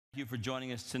Thank you for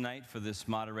joining us tonight for this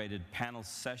moderated panel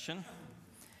session.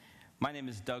 My name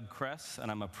is Doug Kress,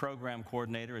 and I'm a program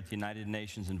coordinator at the United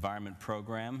Nations Environment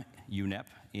Program, UNEP,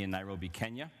 in Nairobi,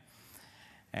 Kenya.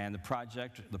 And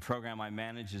the program I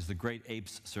manage is the Great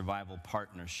Apes Survival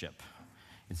Partnership.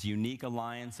 It's a unique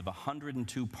alliance of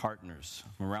 102 partners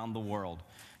from around the world,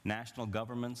 national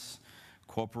governments,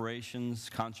 corporations,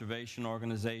 conservation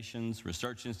organizations,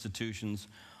 research institutions,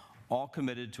 all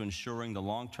committed to ensuring the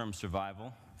long-term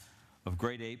survival of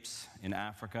great apes in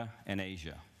Africa and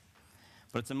Asia.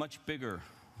 But it's a much bigger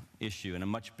issue and a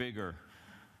much bigger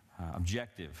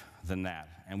objective than that.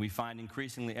 And we find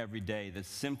increasingly every day that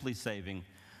simply saving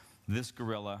this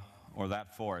gorilla or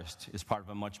that forest is part of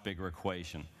a much bigger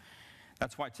equation.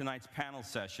 That's why tonight's panel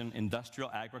session,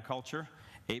 Industrial Agriculture,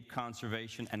 Ape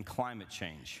Conservation, and Climate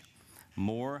Change,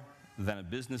 more than a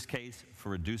business case for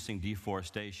reducing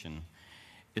deforestation,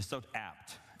 is so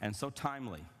apt and so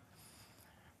timely.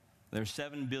 There are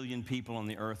 7 billion people on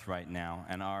the earth right now,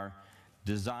 and our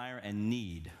desire and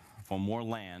need for more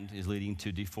land is leading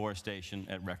to deforestation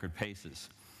at record paces.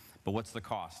 But what's the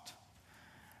cost?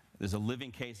 There's a living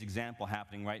case example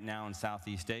happening right now in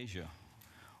Southeast Asia,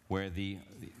 where the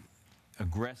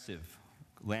aggressive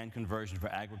land conversion for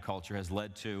agriculture has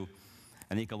led to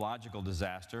an ecological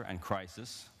disaster and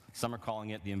crisis. Some are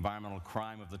calling it the environmental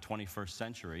crime of the 21st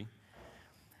century.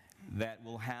 That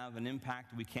will have an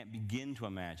impact we can't begin to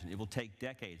imagine. It will take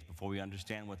decades before we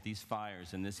understand what these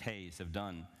fires and this haze have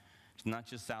done to not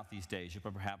just Southeast Asia,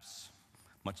 but perhaps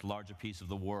a much larger piece of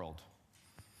the world.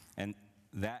 And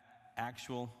that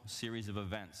actual series of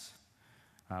events,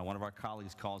 one of our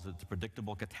colleagues calls it the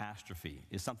predictable catastrophe,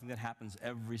 is something that happens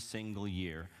every single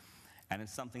year, and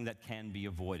it's something that can be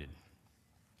avoided.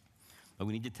 But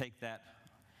we need to take that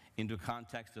into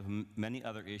context of many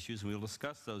other issues, and we will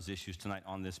discuss those issues tonight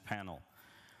on this panel.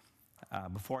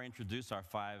 Before I introduce our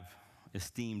 5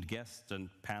 esteemed guests and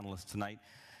panelists tonight,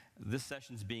 this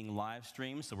session is being live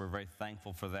streamed, so we're very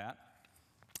thankful for that.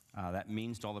 That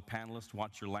means to all the panelists,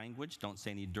 watch your language, don't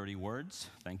say any dirty words.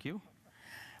 Thank you.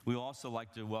 We would also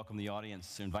like to welcome the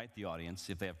audience, invite the audience,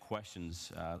 if they have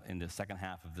questions in the second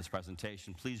half of this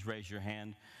presentation, please raise your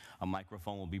hand. A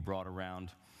microphone will be brought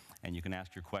around, and you can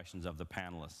ask your questions of the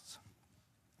panelists.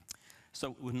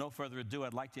 So with no further ado,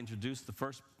 I'd like to introduce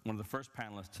one of the first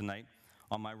panelists tonight.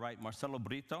 On my right, Marcello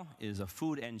Brito is a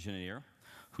food engineer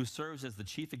who serves as the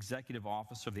Chief Executive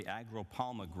Officer of the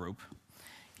Agro-Palma Group.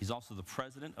 He's also the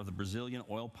President of the Brazilian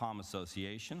Oil Palm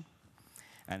Association,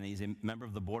 and he's a member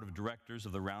of the Board of Directors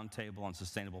of the Roundtable on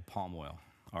Sustainable Palm Oil,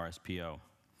 RSPO.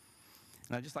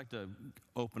 And I'd just like to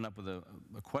open up with a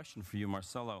question for you,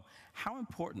 Marcello. How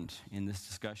important in these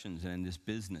discussions and in this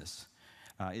business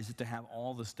is it to have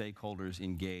all the stakeholders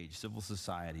engaged, civil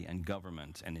society and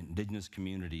government and indigenous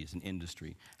communities and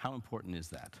industry? How important is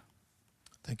that?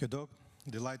 Thank you, Doug.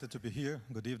 Delighted to be here.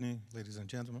 Good evening, ladies and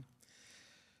gentlemen.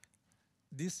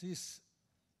 This is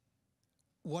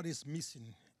what is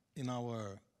missing in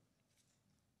our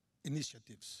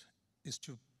initiatives, is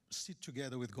to sit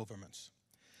together with governments.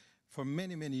 For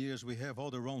many, many years, we have all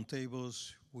the round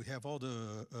tables, we have all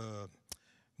the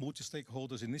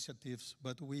multi-stakeholders initiatives,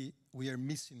 but we are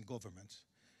missing governments.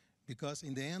 Because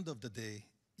in the end of the day,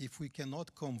 if we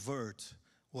cannot convert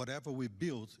whatever we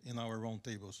build in our round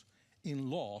tables in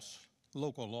laws,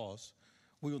 local laws,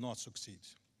 we will not succeed.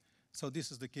 So this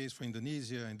is the case for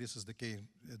Indonesia, and this is the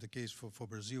case for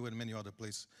Brazil and many other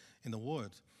places in the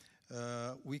world.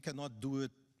 We cannot do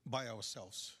it by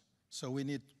ourselves. So we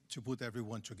need to put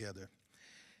everyone together.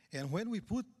 And when we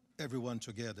put everyone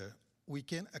together, we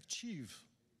can achieve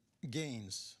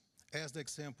gains, as the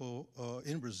example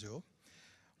in Brazil,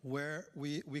 where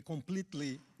we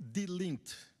completely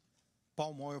delinked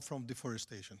palm oil from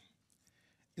deforestation.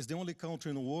 It's the only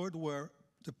country in the world where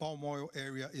the palm oil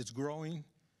area is growing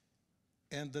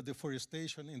and the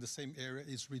deforestation in the same area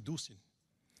is reducing.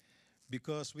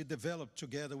 Because we developed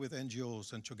together with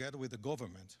NGOs and together with the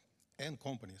government and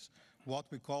companies what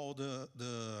we call the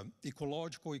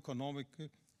ecological,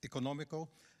 economical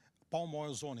palm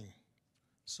oil zoning.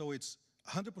 So it's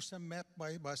 100% mapped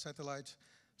by satellite,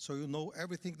 so you know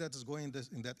everything that is going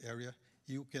in that area.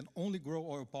 You can only grow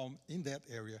oil palm in that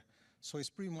area, so it's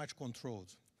pretty much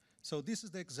controlled. So this is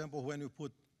the example when you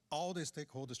put all the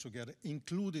stakeholders together,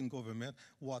 including government,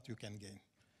 what you can gain.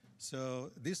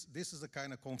 So this is the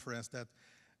kind of conference that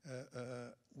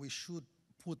we should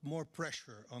put more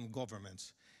pressure on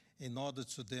governments in order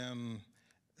to then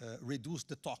reduce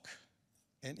the talk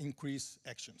and increase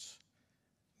actions.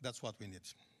 That's what we need.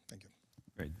 Thank you.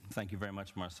 Great. Thank you very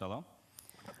much, Marcello.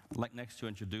 I'd like next to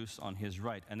introduce on his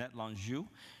right Annette Langeau.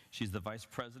 She's the Vice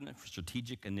President for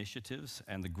Strategic Initiatives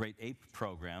and the Great Ape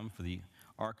Program for the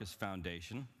Arcus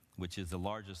Foundation, which is the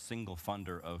largest single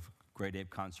funder of great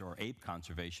ape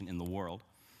conservation in the world.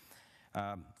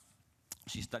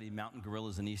 She studied mountain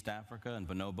gorillas in East Africa and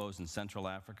bonobos in Central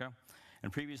Africa.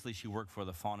 And previously, she worked for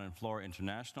the Fauna and Flora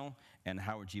International and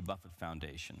Howard G. Buffett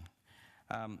Foundation.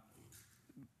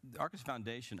 The Arcus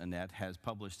Foundation, Annette, has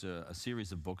published a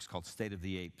series of books called State of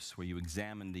the Apes, where you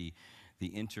examine the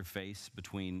interface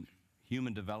between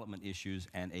human development issues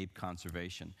and ape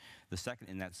conservation. The second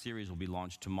in that series will be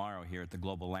launched tomorrow here at the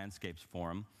Global Landscapes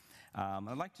Forum.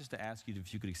 I'd like just to ask you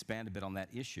if you could expand a bit on that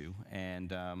issue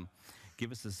and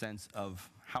give us a sense of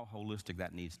how holistic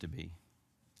that needs to be.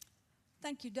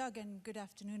 Thank you, Doug, and good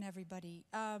afternoon, everybody.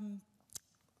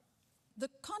 The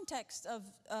context of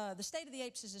the State of the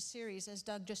Apes is a series, as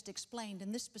Doug just explained.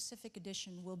 In this specific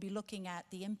edition, we'll be looking at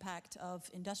the impact of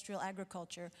industrial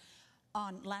agriculture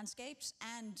on landscapes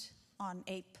and on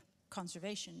ape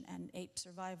conservation and ape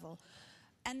survival.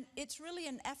 And it's really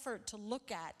an effort to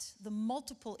look at the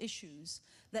multiple issues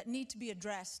that need to be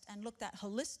addressed and looked at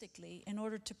holistically in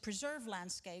order to preserve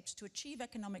landscapes, to achieve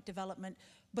economic development,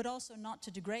 but also not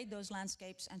to degrade those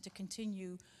landscapes and to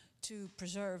continue to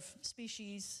preserve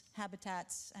species,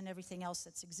 habitats, and everything else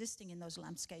that's existing in those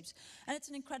landscapes. And it's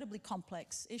an incredibly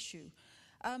complex issue.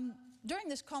 During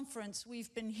this conference,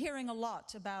 we've been hearing a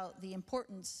lot about the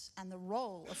importance and the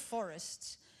role of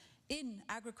forests in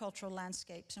agricultural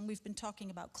landscapes, and we've been talking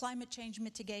about climate change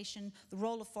mitigation, the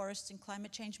role of forests in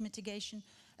climate change mitigation,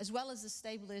 as well as the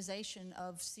stabilization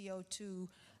of CO2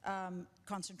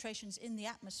 concentrations in the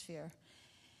atmosphere,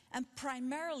 and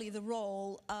primarily the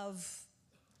role of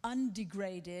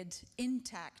undegraded,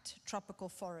 intact tropical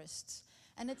forests.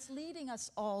 And it's leading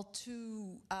us all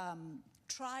to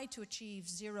try to achieve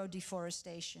zero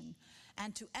deforestation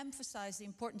and to emphasize the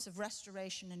importance of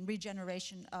restoration and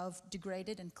regeneration of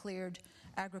degraded and cleared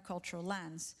agricultural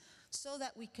lands so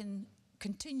that we can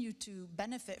continue to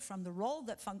benefit from the role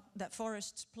that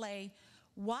forests play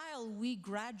while we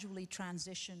gradually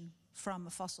transition from a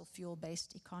fossil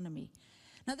fuel-based economy.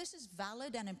 Now, this is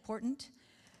valid and important,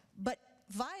 but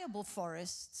viable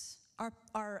forests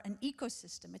are an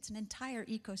ecosystem. It's an entire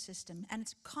ecosystem, and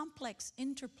it's a complex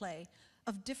interplay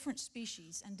of different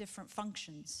species and different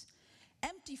functions.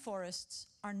 Empty forests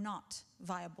are not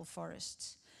viable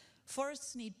forests.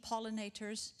 Forests need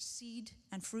pollinators, seed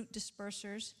and fruit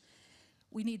dispersers.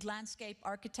 We need landscape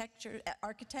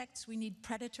architects. We need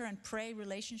predator and prey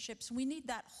relationships. We need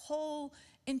that whole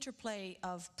interplay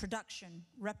of production,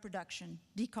 reproduction,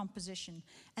 decomposition,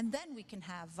 and then we can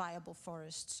have viable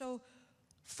forests. So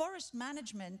forest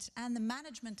management and the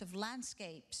management of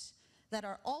landscapes that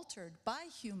are altered by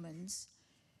humans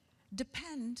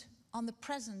depend on the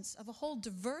presence of a whole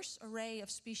diverse array of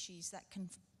species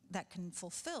that can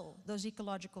fulfill those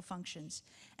ecological functions.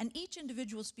 And each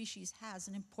individual species has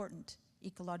an important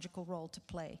ecological role to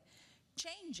play.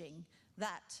 Changing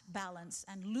that balance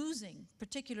and losing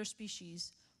particular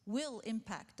species will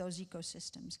impact those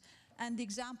ecosystems. And the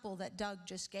example that Doug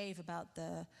just gave about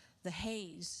the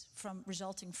haze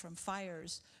resulting from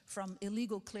fires, from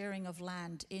illegal clearing of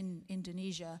land in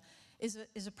Indonesia is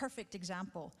a perfect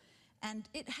example. And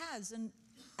it has an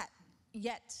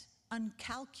yet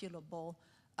uncalculable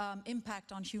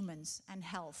impact on humans and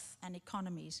health and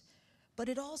economies. But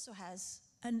it also has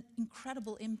an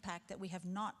incredible impact that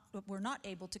we're not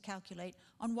able to calculate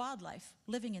on wildlife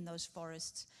living in those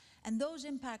forests. And those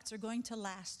impacts are going to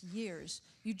last years.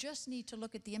 You just need to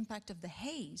look at the impact of the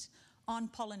haze on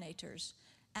pollinators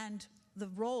and the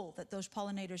role that those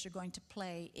pollinators are going to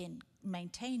play in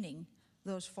maintaining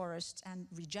those forests and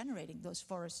regenerating those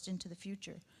forests into the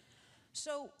future.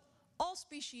 So all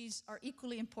species are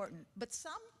equally important, but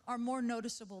some are more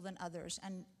noticeable than others,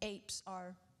 and apes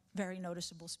are very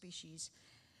noticeable species.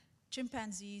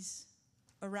 Chimpanzees,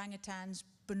 orangutans,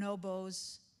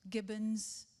 bonobos,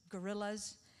 gibbons,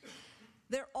 gorillas,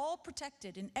 they're all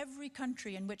protected in every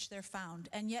country in which they're found,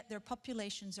 and yet their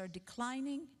populations are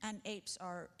declining and apes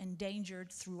are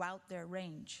endangered throughout their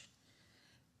range.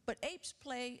 But apes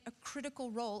play a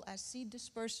critical role as seed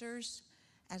dispersers,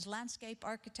 as landscape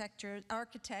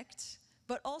architects,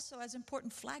 but also as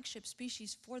important flagship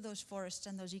species for those forests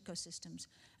and those ecosystems.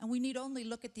 And we need only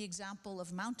look at the example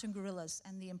of mountain gorillas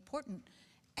and the important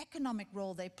economic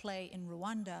role they play in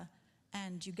Rwanda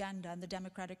and Uganda and the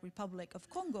Democratic Republic of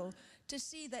Congo to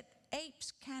see that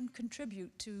apes can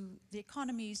contribute to the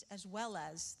economies as well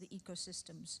as the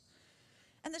ecosystems.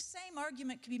 And the same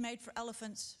argument can be made for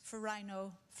elephants, for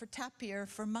rhino, for tapir,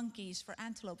 for monkeys, for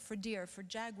antelope, for deer, for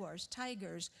jaguars,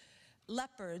 tigers,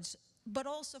 leopards, but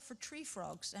also for tree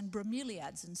frogs and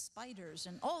bromeliads and spiders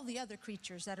and all the other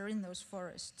creatures that are in those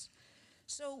forests.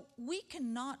 So we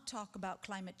cannot talk about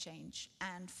climate change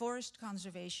and forest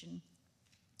conservation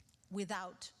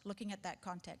without looking at that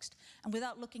context and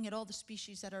without looking at all the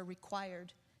species that are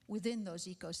required within those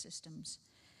ecosystems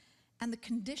and the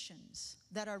conditions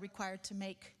that are required to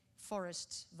make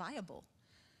forests viable.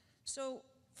 So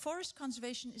forest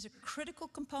conservation is a critical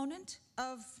component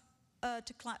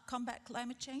to combat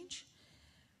climate change,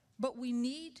 but we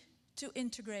need to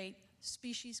integrate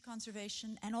species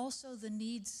conservation and also the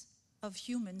needs of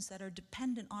humans that are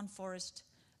dependent on forest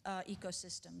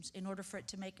ecosystems in order for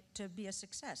it to be a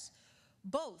success.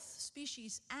 Both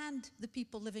species and the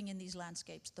people living in these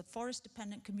landscapes, the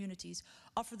forest-dependent communities,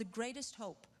 offer the greatest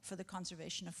hope for the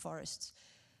conservation of forests.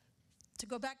 To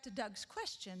go back to Doug's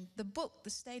question, the book,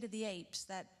 The State of the Apes,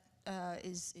 that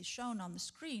is shown on the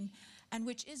screen, and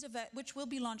which will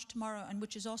be launched tomorrow, and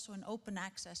which is also an open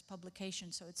access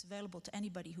publication, so it's available to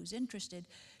anybody who's interested,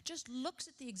 just looks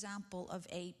at the example of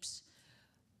apes.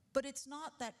 But it's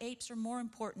not that apes are more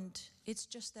important, it's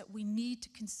just that we need to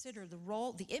consider the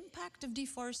role, the impact of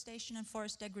deforestation and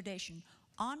forest degradation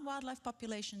on wildlife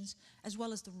populations, as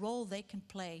well as the role they can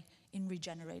play in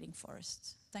regenerating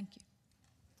forests. Thank you.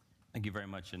 Thank you very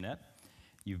much, Annette.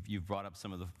 You've brought up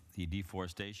some of the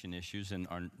deforestation issues, and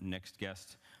our next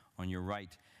guest on your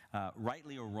right.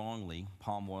 Rightly or wrongly,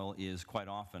 palm oil is quite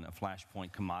often a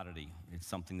flashpoint commodity. It's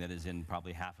something that is in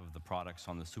probably half of the products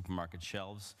on the supermarket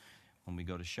shelves when we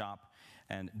go to shop.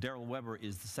 And Daryl Weber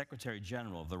is the Secretary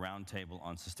General of the Roundtable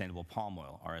on Sustainable Palm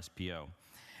Oil, RSPO.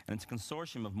 And it's a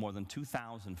consortium of more than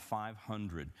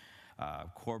 2,500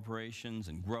 corporations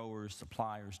and growers,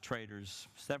 suppliers, traders,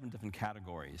 7 different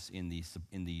categories in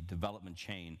the development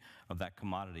chain of that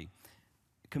commodity,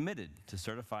 committed to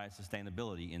certify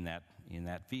sustainability in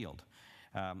that field.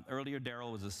 Earlier,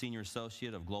 Daryl was a senior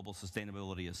associate of Global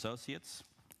Sustainability Associates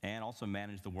and also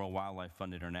managed the World Wildlife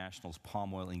Fund International's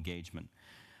palm oil engagement.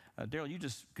 Daryl, you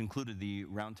just concluded the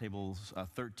Roundtable's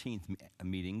 13th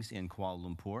meetings in Kuala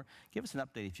Lumpur. Give us an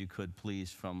update, if you could,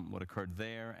 please, from what occurred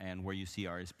there and where you see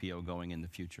RSPO going in the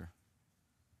future.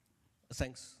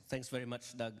 Thanks very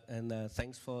much, Doug, and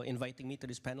thanks for inviting me to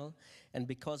this panel. And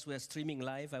because we're streaming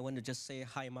live, I want to just say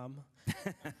hi, Mom.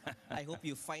 I hope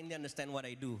you finally understand what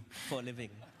I do for a living.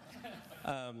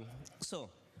 So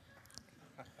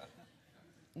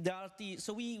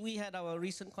we had our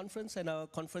recent conference, and our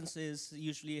conference is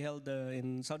usually held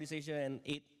in Southeast Asia, and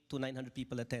 800 to 900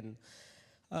 people attend.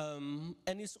 And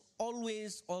it's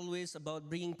always about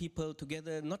bringing people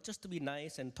together, not just to be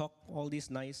nice and talk all this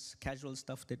nice casual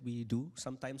stuff that we do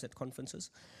sometimes at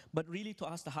conferences, but really to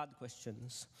ask the hard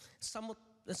questions. Some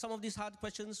of these hard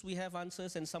questions we have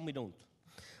answers, and some we don't.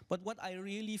 But what I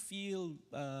really feel,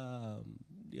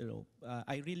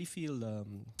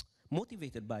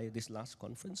 motivated by this last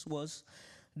conference was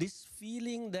this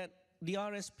feeling that the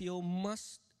RSPO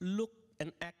must look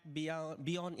and act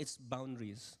beyond its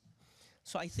boundaries.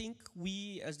 So I think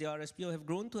we, as the RSPO, have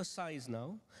grown to a size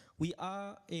now. We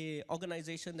are an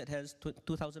organization that has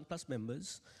 2,000 plus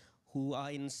members who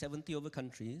are in 70 over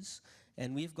countries,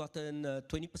 and we've gotten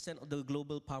 20% of the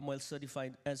global palm oil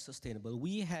certified as sustainable.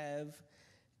 We have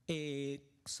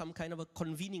some kind of a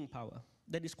convening power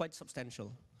that is quite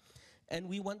substantial. And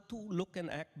we want to look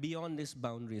and act beyond this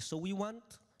boundary. So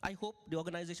I hope the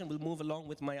organization will move along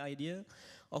with my idea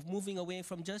of moving away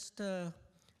from just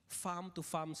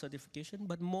farm-to-farm certification,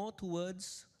 but more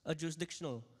towards a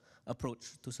jurisdictional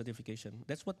approach to certification.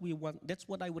 That's what we want. That's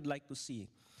what I would like to see.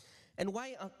 And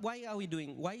why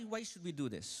should we do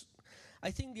this?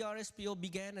 I think the RSPO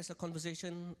began as a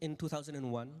conversation in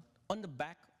 2001 on the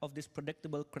back of this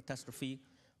predictable catastrophe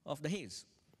of the haze.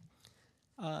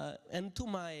 And to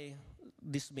my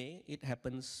dismay, it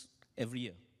happens every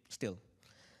year still,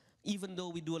 even though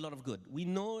we do a lot of good. We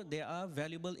know there are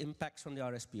valuable impacts from the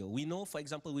RSPO. We know, for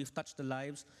example, we've touched the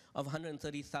lives of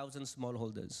 130,000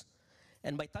 smallholders.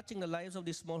 And by touching the lives of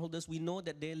these smallholders, we know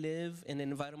that they live in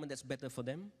an environment that's better for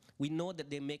them. We know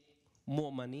that they make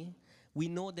more money. We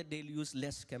know that they use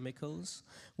less chemicals.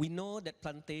 We know that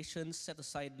plantations set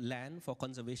aside land for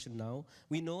conservation now.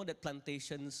 We know that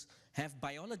plantations have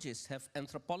biologists, have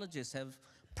anthropologists, have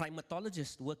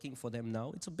primatologists working for them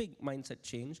now. It's a big mindset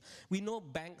change. We know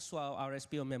banks who are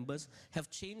RSPO members have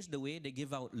changed the way they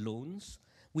give out loans.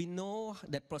 We know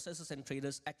that processors and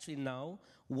traders actually now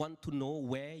want to know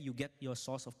where you get your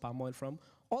source of palm oil from.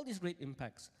 All these great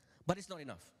impacts, but it's not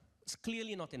enough. It's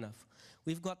clearly not enough.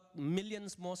 We've got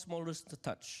millions more smallholders to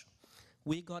touch.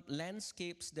 We got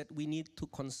landscapes that we need to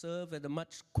conserve at a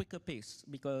much quicker pace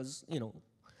because,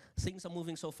 things are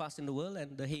moving so fast in the world,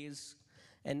 and the haze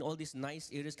and all these nice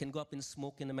areas can go up in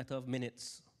smoke in a matter of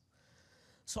minutes.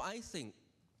 So I think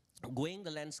going the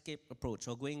landscape approach,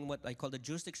 or going what I call the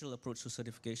jurisdictional approach to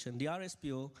certification, the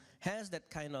RSPO has that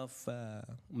kind of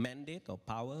mandate or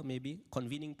power, maybe,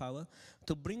 convening power,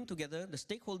 to bring together the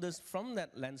stakeholders from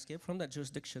that landscape, from that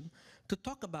jurisdiction, to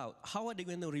talk about how are they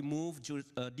going to remove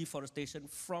deforestation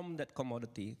from that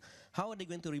commodity, how are they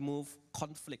going to remove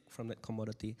conflict from that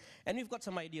commodity, and we've got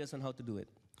some ideas on how to do it.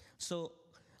 So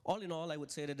all in all, I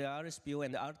would say that the RSPO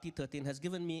and the RT13 has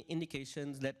given me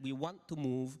indications that we want to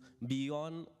move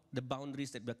beyond the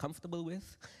boundaries that we're comfortable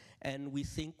with, and we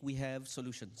think we have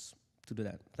solutions to do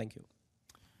that. Thank you.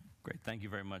 Great, thank you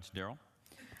very much, Daryl.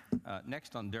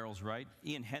 Next on Daryl's right,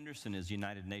 Ian Henderson is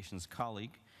United Nations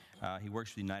colleague. He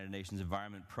works for the United Nations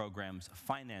Environment Programme's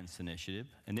Finance Initiative,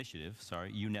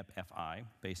 UNEP-FI,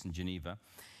 based in Geneva.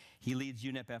 He leads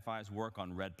UNEP-FI's work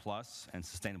on REDD+ and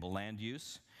sustainable land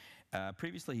use.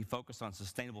 Previously, he focused on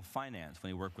sustainable finance when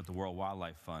he worked with the World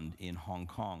Wildlife Fund in Hong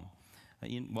Kong.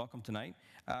 Ian, welcome tonight.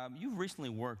 You've recently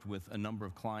worked with a number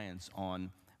of clients on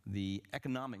the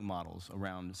economic models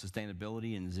around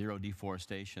sustainability and zero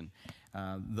deforestation.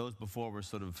 Those before were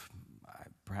sort of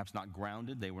perhaps not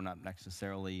grounded. They were not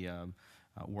necessarily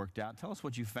worked out. Tell us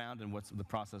what you found and what the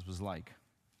process was like.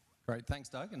 Great, thanks,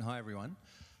 Doug, and hi, everyone.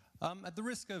 At the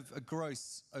risk of a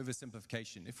gross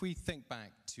oversimplification, if we think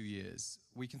back 2 years,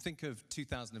 we can think of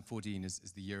 2014 as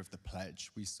the year of the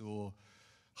pledge. We saw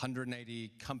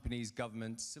 180 companies,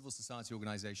 governments, civil society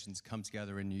organizations come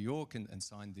together in New York and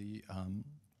sign the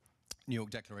New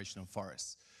York Declaration on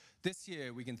Forests. This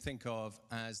year we can think of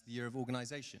as the year of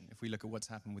organization. If we look at what's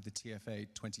happened with the TFA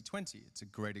 2020, it's a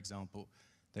great example.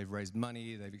 They've raised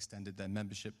money, they've extended their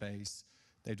membership base,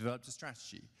 they've developed a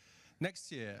strategy.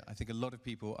 Next year, I think a lot of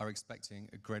people are expecting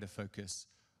a greater focus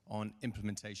on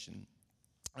implementation.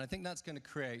 And I think that's going to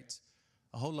create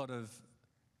a whole lot of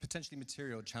potentially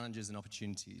material challenges and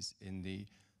opportunities in the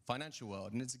financial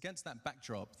world. And it's against that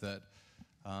backdrop that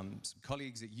some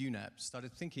colleagues at UNEP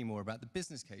started thinking more about the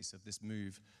business case of this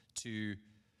move to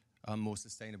more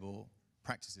sustainable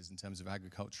practices in terms of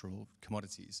agricultural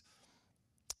commodities.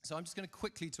 So I'm just going to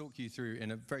quickly talk you through,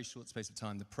 in a very short space of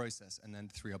time, the process and then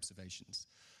 3 observations.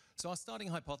 So our starting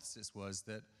hypothesis was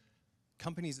that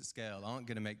companies at scale aren't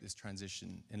going to make this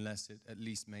transition unless it at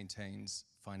least maintains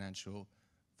financial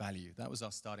value. That was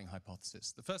our starting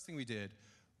hypothesis. The first thing we did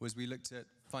was we looked at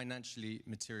financially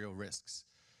material risks.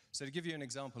 So to give you an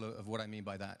example of what I mean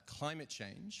by that, climate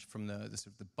change from the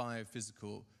sort of the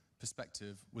biophysical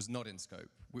perspective was not in scope.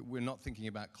 We're not thinking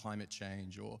about climate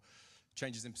change or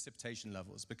changes in precipitation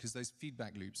levels because those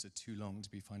feedback loops are too long to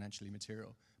be financially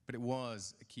material. But it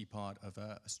was a key part of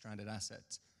a stranded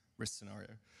asset risk scenario.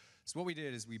 So what we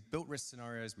did is we built risk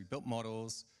scenarios, we built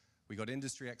models, we got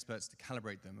industry experts to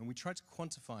calibrate them, and we tried to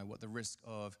quantify what the risk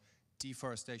of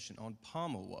deforestation on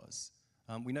palm oil was.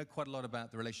 We know quite a lot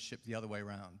about the relationship the other way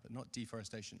around, but not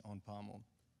deforestation on palm oil.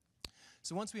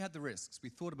 So once we had the risks, we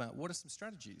thought about what are some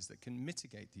strategies that can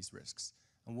mitigate these risks,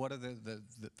 and what are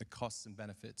the costs and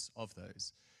benefits of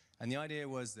those. And the idea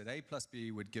was that A plus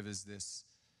B would give us this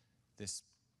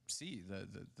C,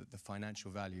 the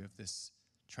financial value of this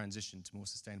transition to more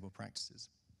sustainable practices.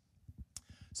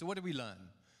 So what did we learn?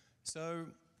 So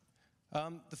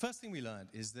the first thing we learned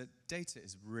is that data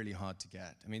is really hard to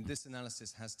get. I mean, this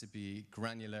analysis has to be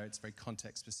granular, it's very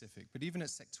context specific, but even at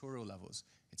sectorial levels,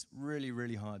 it's really,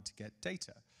 really hard to get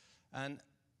data. And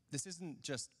this isn't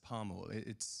just palm oil.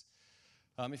 It's,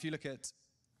 if you look at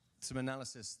some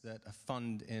analysis that a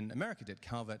fund in America did,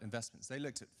 Calvert Investments, they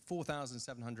looked at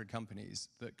 4,700 companies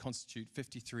that constitute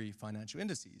 53 financial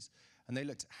indices, and they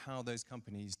looked at how those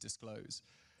companies disclose.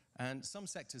 And some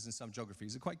sectors and some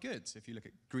geographies are quite good. So if you look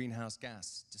at greenhouse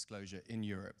gas disclosure in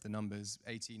Europe, the numbers,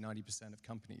 80, 90% of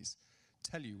companies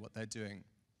tell you what they're doing.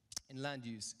 In land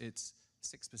use, it's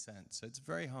 6%, so it's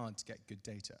very hard to get good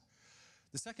data.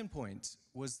 The second point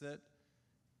was that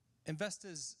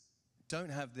investors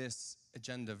don't have this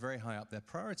agenda very high up their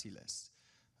priority list.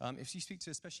 If you speak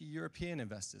to especially European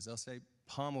investors, they'll say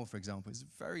palm oil, for example, is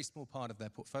a very small part of their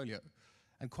portfolio.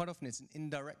 And quite often it's an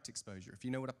indirect exposure. If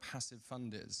you know what a passive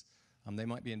fund is, they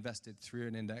might be invested through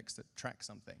an index that tracks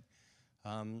something.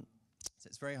 So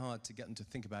it's very hard to get them to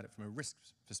think about it from a risk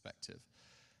perspective.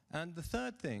 And the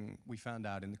third thing we found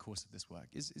out in the course of this work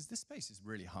is this space is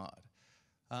really hard.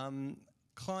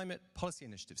 Climate Policy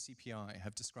Initiative, CPI,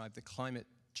 have described the climate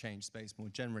change space more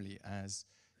generally as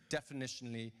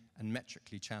definitionally and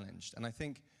metrically challenged. And I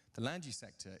think the land use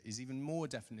sector is even more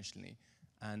definitionally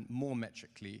and more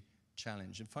metrically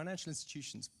challenged. And financial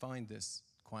institutions find this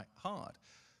quite hard.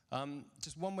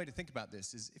 Just one way to think about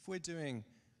this is if we're doing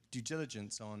due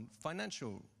diligence on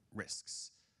financial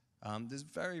risks. There's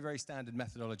very, very standard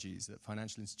methodologies that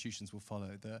financial institutions will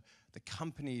follow. The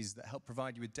companies that help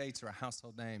provide you with data are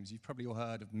household names. You've probably all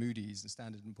heard of Moody's and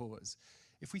Standard & Poor's.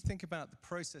 If we think about the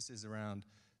processes around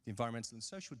the environmental and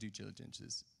social due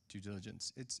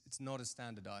diligence, it's not as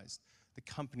standardized. The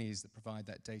companies that provide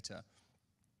that data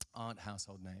aren't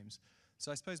household names.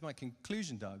 So I suppose my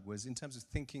conclusion, Doug, was in terms of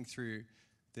thinking through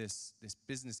this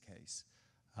business case,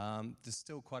 there's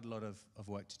still quite a lot of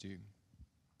work to do.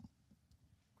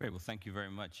 Great, well, thank you very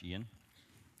much, Ian.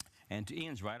 And to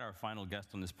Ian's right, our final guest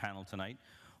on this panel tonight,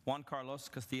 Juan Carlos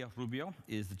Castilla-Rubio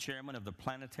is the chairman of the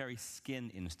Planetary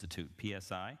Skin Institute,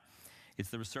 PSI. It's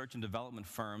the research and development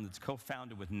firm that's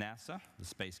co-founded with NASA, the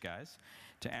space guys,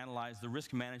 to analyze the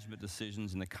risk management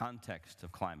decisions in the context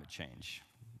of climate change.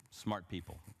 Smart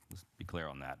people, let's be clear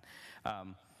on that.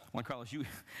 Juan Carlos, you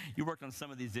worked on some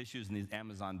of these issues in the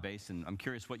Amazon basin. I'm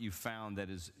curious what you found that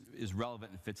is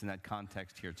relevant and fits in that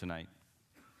context here tonight.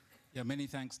 Yeah, many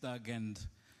thanks, Doug. And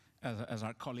as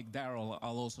our colleague Daryl,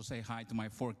 I'll also say hi to my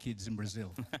 4 kids in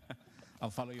Brazil. I'll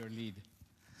follow your lead.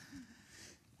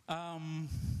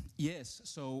 Yes,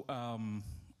 so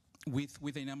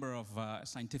with a number of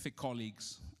scientific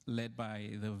colleagues led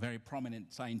by the very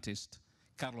prominent scientist,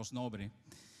 Carlos Nobre,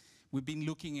 we've been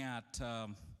looking at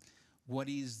what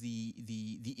is the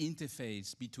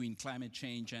interface between climate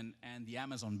change and the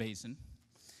Amazon basin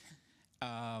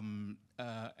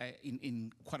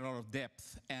in quite a lot of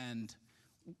depth. And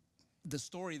the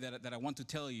story that I want to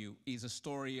tell you is a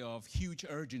story of huge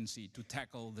urgency to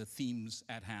tackle the themes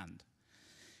at hand.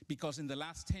 Because in the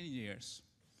last 10 years,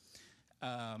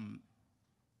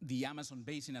 the Amazon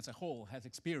basin as a whole has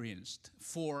experienced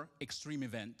 4 extreme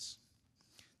events,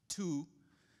 2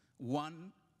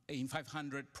 1 in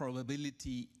 500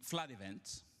 probability flood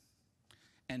events,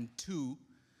 and 2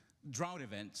 drought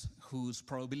events whose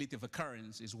probability of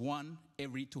occurrence is 1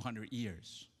 every 200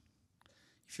 years.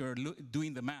 If you're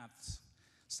doing the maths,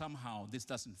 somehow this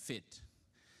doesn't fit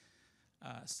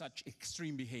such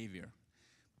extreme behavior.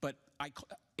 But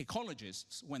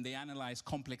ecologists, when they analyze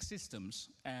complex systems,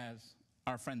 as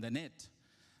our friend Annette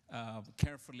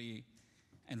carefully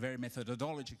and very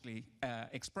methodologically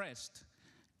expressed,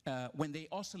 when they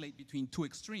oscillate between 2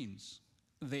 extremes,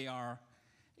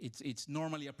 it's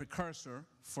normally a precursor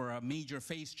for a major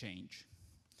phase change.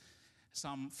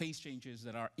 Some phase changes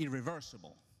that are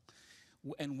irreversible.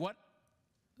 And what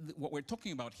we're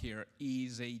talking about here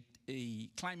is a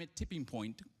climate tipping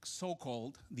point,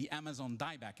 so-called the Amazon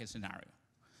dieback scenario,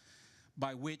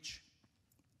 by which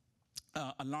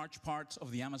a large part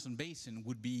of the Amazon basin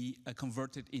would be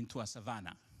converted into a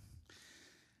savanna.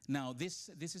 Now,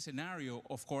 this scenario,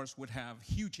 of course, would have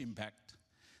huge impact,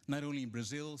 not only in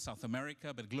Brazil, South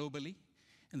America, but globally.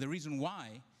 And the reason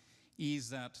why is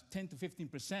that 10 to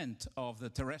 15% of the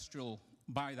terrestrial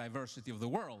biodiversity of the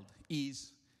world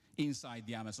is inside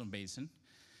the Amazon basin.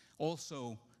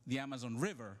 Also, the Amazon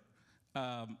River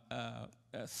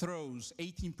throws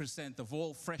 18% of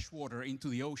all fresh water into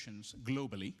the oceans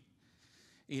globally.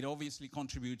 It obviously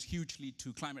contributes hugely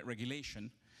to climate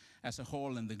regulation as a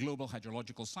whole and the global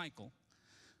hydrological cycle.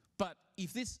 But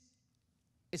if this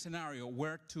scenario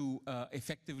were to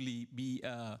effectively be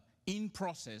in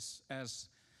process, as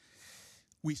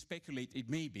we speculate it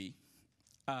may be,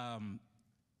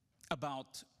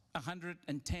 about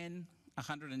 110,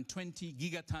 120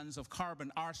 gigatons of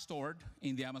carbon are stored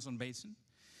in the Amazon basin,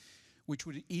 which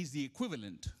is the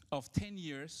equivalent of 10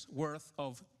 years worth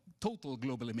of total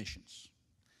global emissions.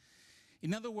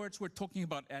 In other words, we're talking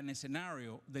about a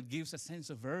scenario that gives a sense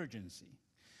of urgency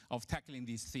of tackling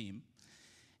this theme.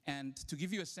 And to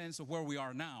give you a sense of where we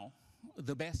are now,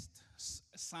 the best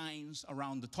science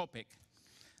around the topic,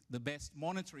 the best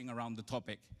monitoring around the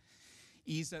topic,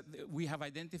 is that we have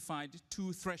identified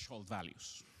 2 threshold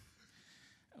values.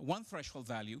 One threshold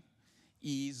value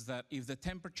is that if the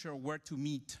temperature were to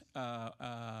meet,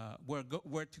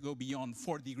 were to go beyond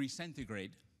 4 degrees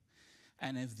centigrade,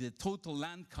 and if the total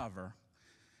land cover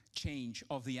change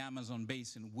of the Amazon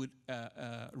basin would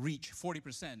reach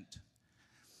 40%,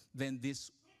 then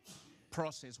this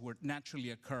process would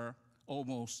naturally occur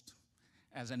almost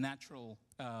as a natural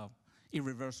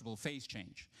irreversible phase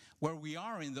change. Where we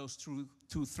are in those 2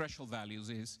 threshold values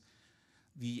is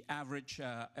the average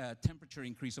temperature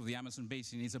increase of the Amazon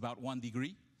basin is about 1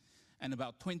 degree, and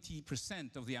about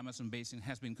 20% of the Amazon basin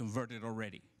has been converted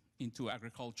already into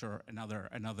agriculture and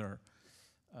other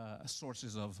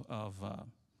sources of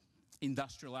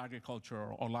industrial agriculture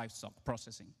or livestock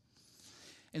processing.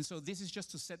 And so this is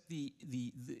just to set the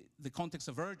context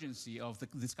of urgency of the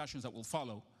discussions that will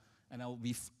follow, and I'll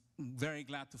be very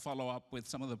glad to follow up with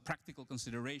some of the practical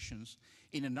considerations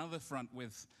in another front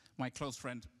with my close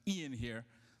friend Ian here,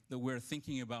 that we're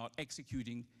thinking about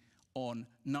executing on,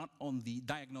 not on the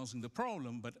diagnosing the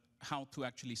problem, but how to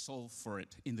actually solve for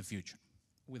it in the future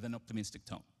with an optimistic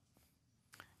tone.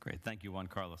 Great, thank you, Juan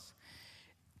Carlos.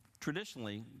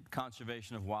 Traditionally,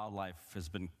 conservation of wildlife has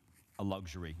been a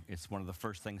luxury. It's one of the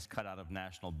first things cut out of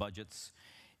national budgets.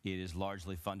 It is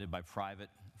largely funded by private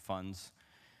funds.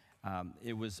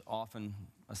 It was often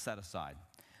a set aside.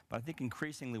 But I think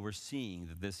increasingly we're seeing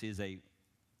that this is a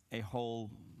whole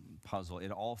puzzle.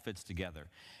 It all fits together.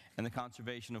 And the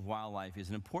conservation of wildlife is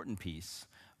an important piece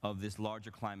of this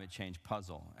larger climate change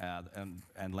puzzle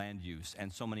and land use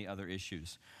and so many other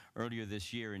issues. Earlier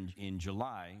this year in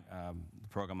July, the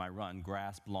program I run,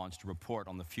 GRASP, launched a report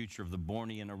on the future of the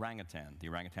Bornean orangutan, the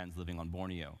orangutans living on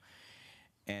Borneo.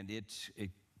 And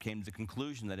it came to the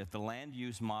conclusion that if the land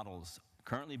use models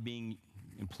currently being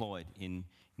employed in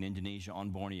Indonesia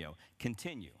on Borneo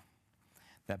continue,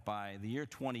 that by the year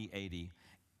 2080,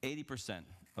 80%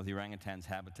 of the orangutan's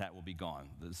habitat will be gone.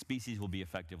 The species will be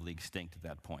effectively extinct at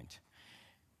that point.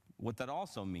 What that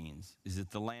also means is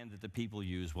that the land that the people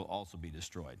use will also be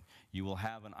destroyed. You will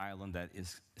have an island that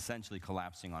is essentially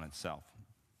collapsing on itself.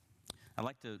 I'd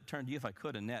like to turn to you, if I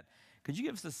could, Annette. Could you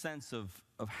give us a sense of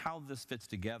how this fits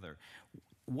together?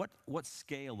 What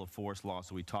scale of forest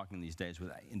loss are we talking these days with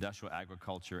industrial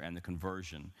agriculture and the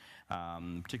conversion,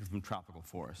 particularly from tropical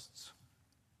forests?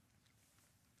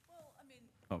 Well, I mean...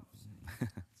 Oh.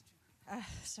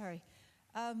 Sorry.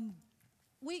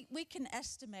 We can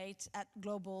estimate at a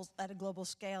global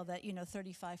scale that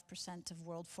 35% of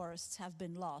world forests have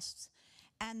been lost,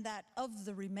 and that of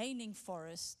the remaining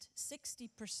forest,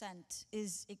 60%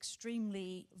 is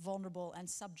extremely vulnerable and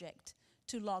subject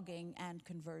to logging and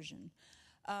conversion.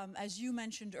 As you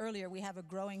mentioned earlier, we have a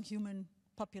growing human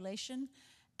population,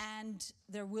 and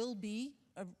there will be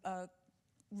a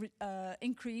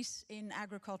increase in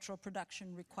agricultural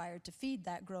production required to feed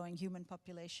that growing human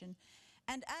population.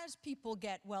 And as people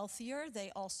get wealthier,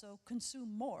 they also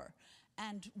consume more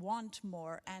and want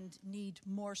more and need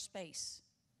more space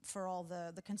for all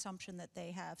the consumption that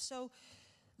they have. So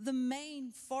the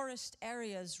main forest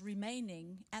areas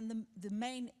remaining and the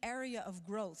main area of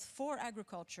growth for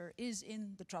agriculture is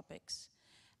in the tropics.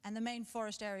 And the main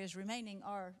forest areas remaining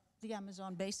are the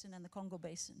Amazon basin and the Congo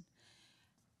basin.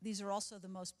 These are also the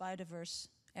most biodiverse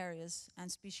areas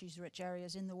and species-rich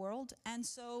areas in the world. And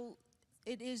so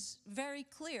it is very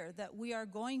clear that we are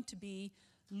going to be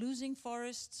losing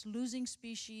forests, losing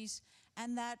species,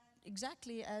 and that,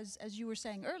 exactly as you were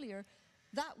saying earlier,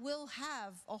 that will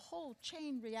have a whole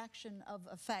chain reaction of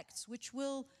effects which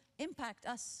will impact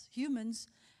us humans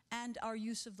and our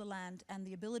use of the land and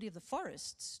the ability of the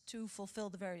forests to fulfill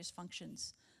the various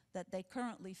functions that they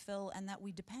currently fill and that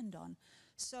we depend on.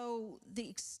 So the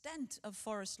extent of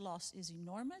forest loss is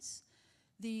enormous.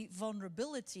 The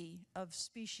vulnerability of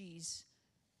species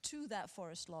to that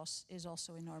forest loss is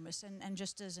also enormous. And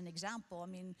just as an example, I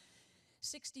mean,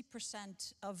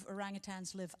 60% of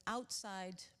orangutans live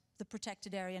outside the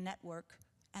protected area network,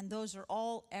 and those are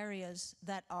all areas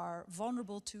that are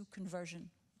vulnerable to conversion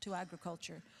to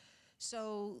agriculture.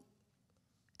 So,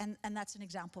 and that's an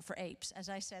example for apes. As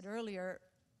I said earlier,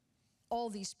 all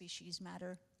these species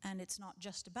matter, and it's not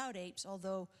just about apes,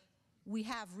 although we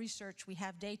have research, we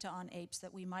have data on apes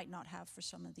that we might not have for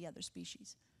some of the other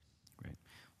species. Great.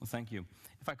 Well, thank you.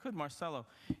 If I could, Marcello,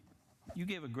 you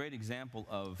gave a great example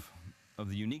of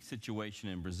the unique situation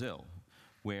in Brazil,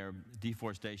 where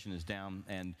deforestation is down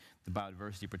and the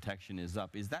biodiversity protection is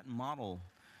up. Is that model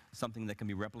something that can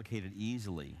be replicated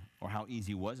easily, or how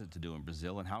easy was it to do in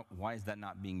Brazil, and why is that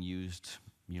not being used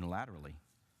unilaterally?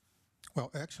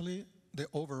 Well, actually, the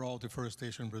overall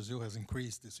deforestation in Brazil has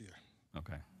increased this year.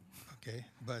 Okay. Okay,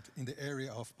 but in the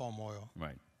area of palm oil,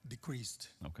 right, decreased.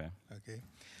 Okay. Okay.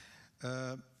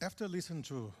 After listening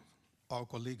to our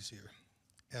colleagues here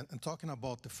and talking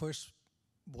about the first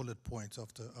bullet points of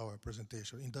our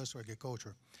presentation, industrial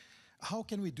agriculture, how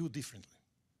can we do differently?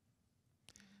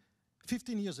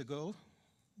 15 years ago,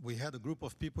 we had a group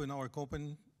of people in our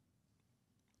company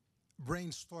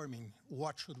brainstorming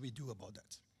what should we do about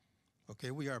that.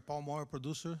 Okay, we are a palm oil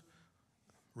producer,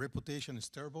 reputation is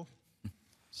terrible,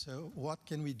 so what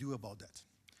can we do about that?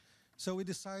 So we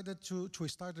decided to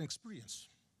start an experience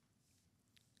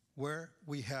where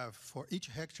we have, for each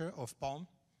hectare of palm,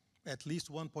 at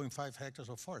least 1.5 hectares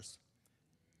of forest.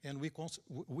 And we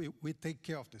take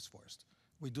care of this forest.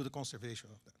 We do the conservation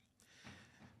of that.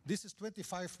 This is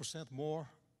 25% more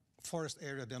forest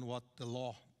area than what the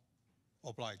law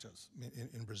obliges us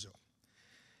in Brazil.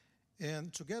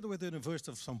 And together with the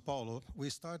University of São Paulo,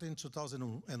 we started in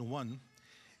 2001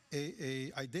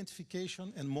 a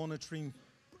identification and monitoring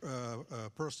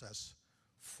process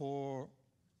for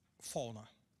fauna,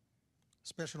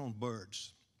 especially on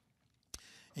birds.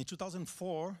 In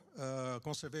 2004,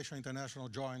 Conservation International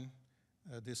joined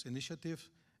this initiative,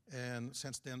 and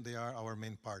since then they are our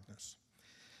main partners.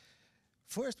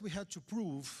 First, we had to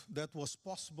prove that it was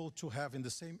possible to have in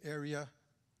the same area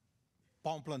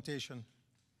palm plantation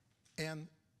and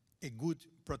a good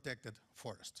protected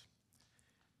forest.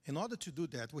 In order to do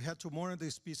that, we had to monitor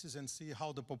the species and see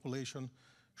how the population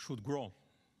should grow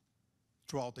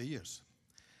throughout the years.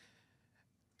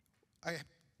 I'm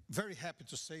very happy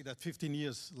to say that 15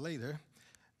 years later,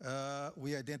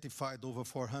 we identified over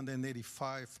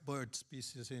 485 bird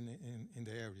species in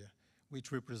the area,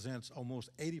 which represents almost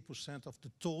 80% of the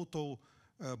total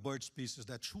bird species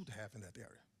that should have in that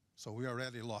area. So we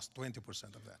already lost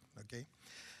 20% of that, okay?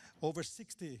 Over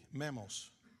 60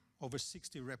 mammals, over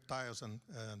 60 reptiles and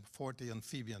 40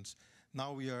 amphibians.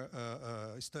 Now we are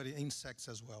studying insects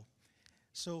as well.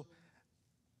 So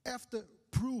after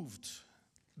proved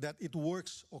that it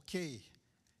works okay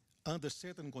under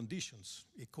certain conditions,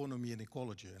 economy and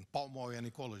ecology, and palm oil and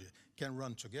ecology can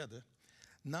run together,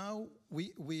 now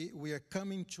we are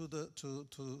coming to the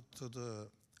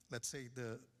let's say,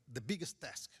 the biggest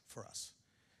task for us.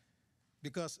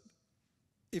 Because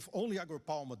if only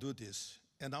agropalma do this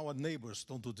and our neighbors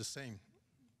don't do the same,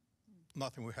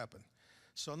 nothing will happen.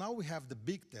 So now we have the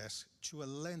big task to a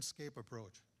landscape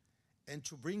approach and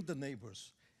to bring the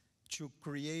neighbors to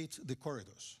create the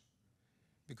corridors.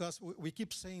 Because we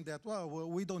keep saying that, well,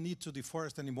 we don't need to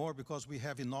deforest anymore because we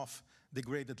have enough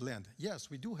degraded land. Yes,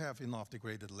 we do have enough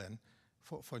degraded land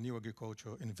for new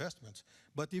agricultural investments.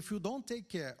 But if you don't take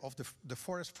care of the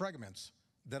forest fragments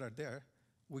that are there,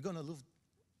 we're going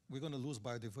to lose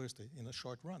biodiversity in a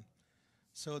short run.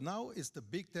 So now it's the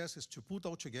big task is to put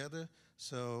all together.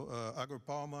 So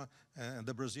AgroPalma and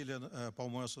the Brazilian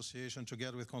Palm Oil Association,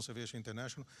 together with Conservation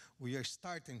International, we are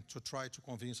starting to try to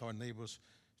convince our neighbors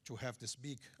to have this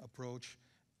big approach,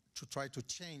 to try to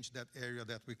change that area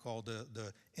that we call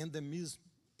the endemism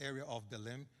area of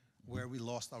Belém, where we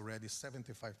lost already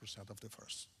 75% of the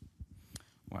forest.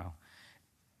 Wow.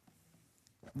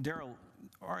 Daryl,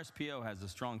 RSPO has a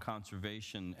strong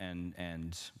conservation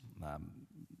and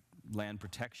land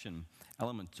protection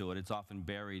element to it. It's often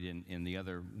buried in the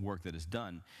other work that is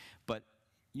done. But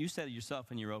you said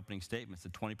yourself in your opening statements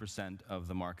that 20% of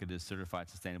the market is certified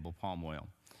sustainable palm oil,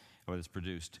 or that's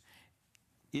produced.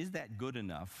 Is that good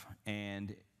enough?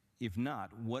 And if not,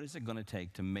 what is it going to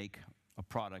take to make a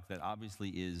product that obviously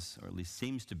is, or at least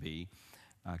seems to be,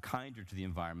 kinder to the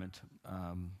environment,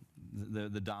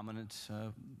 the dominant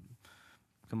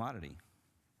commodity?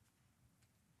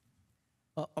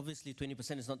 Obviously,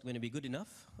 20% is not going to be good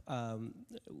enough.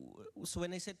 So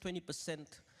when I said 20%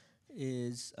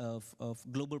 is of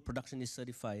global production is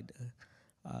certified,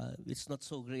 it's not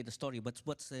so great a story. But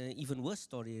what's an even worse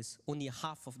story is only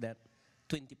half of that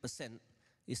 20%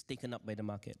 is taken up by the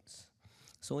markets.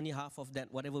 So only half of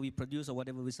that, whatever we produce or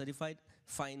whatever we certified,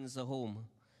 finds a home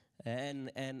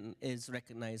and is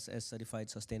recognized as certified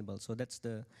sustainable. So that's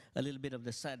a little bit of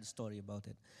the sad story about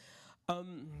it.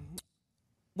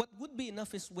 What would be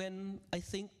enough is when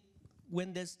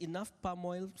there's enough palm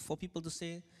oil for people to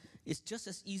say, it's just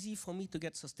as easy for me to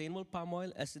get sustainable palm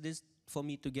oil as it is for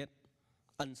me to get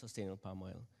unsustainable palm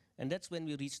oil. And that's when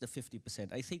we reach the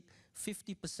 50%. I think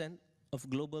 50% of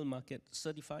global market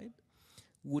certified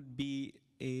would be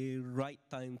a right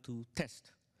time to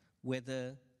test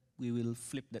whether we will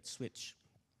flip that switch.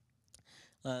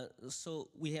 So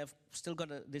we have still got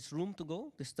this room to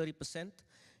go, this 30%,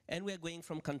 and we're going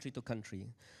from country to country.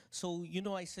 So, you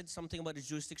know, I said something about the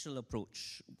jurisdictional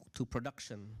approach to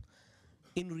production.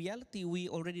 In reality, we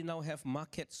already now have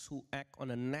markets who act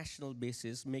on a national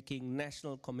basis, making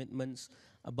national commitments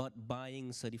about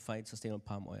buying certified sustainable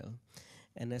palm oil.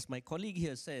 And as my colleague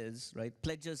here says, right,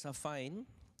 pledges are fine,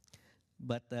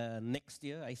 but next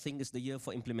year, I think, is the year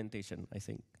for implementation, I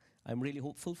think. I'm really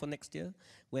hopeful for next year,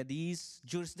 where these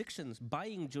jurisdictions,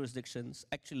 buying jurisdictions,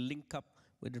 actually link up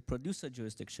with the producer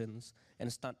jurisdictions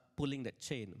and start pulling that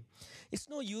chain. It's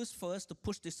no use for us to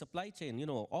push this supply chain. You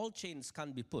know, all chains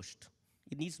can't be pushed.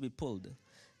 It needs to be pulled.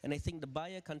 And I think the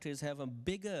buyer countries have a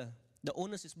bigger, the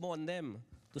onus is more on them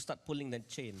to start pulling that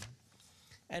chain.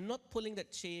 And not pulling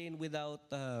that chain without,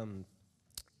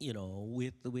 you know,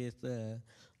 with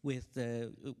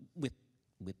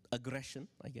aggression,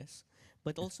 I guess,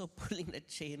 but also pulling that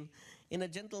chain in a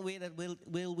gentle way that will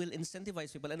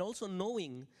incentivize people, and also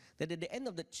knowing that at the end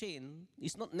of the chain,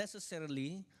 it's not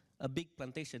necessarily a big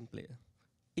plantation player.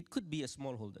 It could be a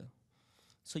smallholder.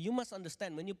 So you must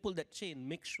understand, when you pull that chain,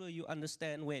 make sure you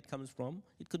understand where it comes from.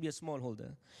 It could be a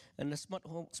smallholder. And a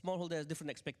smallholder has different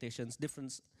expectations,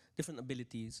 different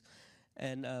abilities.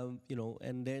 And, you know,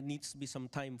 and there needs to be some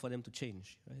time for them to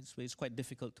change. Right? So it's quite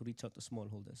difficult to reach out to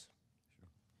smallholders.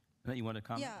 Sure. You want to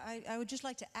comment? Yeah, I would just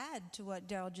like to add to what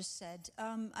Daryl just said.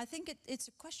 I think it's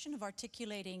a question of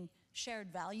articulating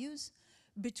shared values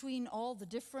between all the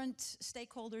different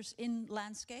stakeholders in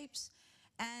landscapes,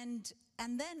 and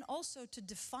then also to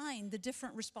define the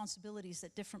different responsibilities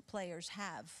that different players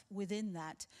have within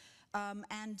that,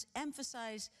 and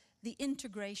emphasize the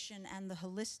integration and the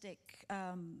holistic,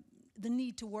 the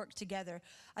need to work together.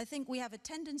 I think we have a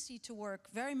tendency to work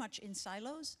very much in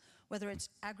silos, whether it's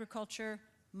agriculture,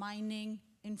 mining,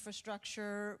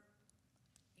 infrastructure,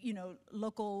 you know,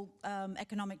 local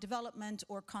economic development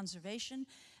or conservation.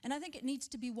 And I think it needs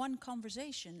to be one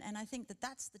conversation. And I think that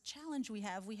that's the challenge we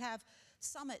have. We have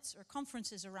summits or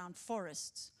conferences around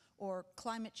forests or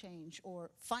climate change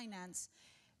or finance,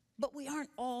 but we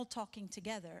aren't all talking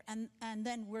together. And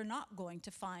then we're not going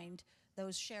to find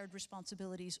those shared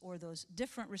responsibilities or those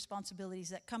different responsibilities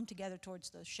that come together towards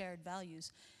those shared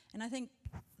values. And I think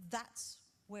that's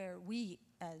where we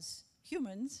as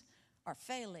humans are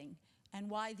failing, and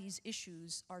why these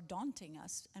issues are daunting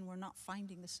us and we're not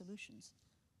finding the solutions.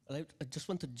 I just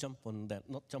want to jump on that,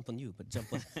 not jump on you, but jump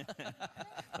on...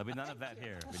 There'll be none of that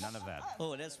here. There'll be none of that.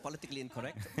 Oh, that's politically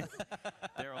incorrect.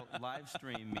 Daryl, live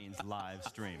stream means live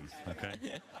stream, okay?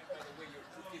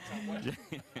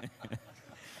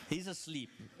 He's asleep.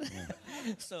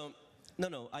 So,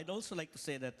 no, I'd also like to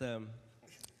say that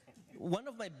one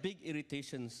of my big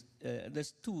irritations,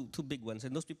 there's two big ones,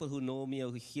 and those people who know me or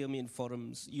who hear me in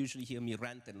forums usually hear me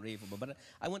rant and rave about, but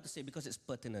I want to say because it's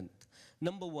pertinent.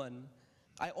 Number one,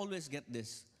 I always get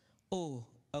this,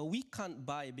 we can't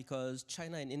buy because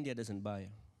China and India doesn't buy.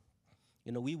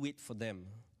 You know, we wait for them.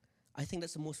 I think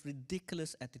that's the most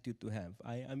ridiculous attitude to have.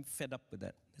 I'm fed up with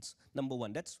that. That's number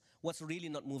one. That's what's really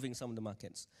not moving some of the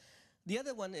markets. The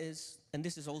other one is, and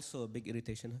this is also a big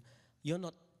irritation, you're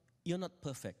not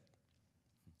perfect.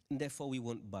 And therefore we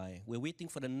won't buy. We're waiting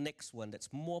for the next one that's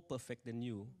more perfect than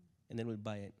you, and then we'll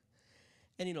buy it.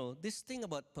 And you know, this thing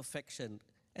about perfection,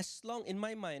 in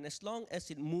my mind, as long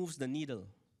as it moves the needle,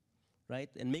 right,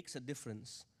 and makes a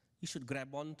difference, you should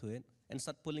grab onto it and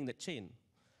start pulling the chain.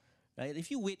 Right?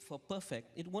 If you wait for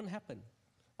perfect, it won't happen.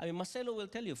 I mean, Marcello will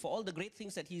tell you, for all the great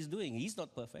things that he's doing, he's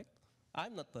not perfect.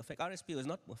 I'm not perfect. RSPO is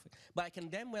not perfect. But I can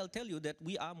damn well tell you that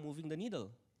we are moving the needle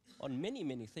on many,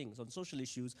 many things, on social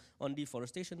issues, on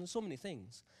deforestation, and so many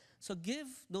things. So give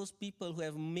those people who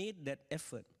have made that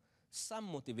effort some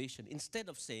motivation instead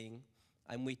of saying,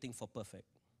 I'm waiting for perfect.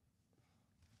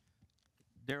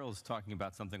 Daryl's talking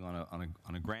about something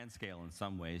on a grand scale in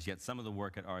some ways, yet some of the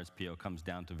work at RSPO comes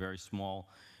down to very small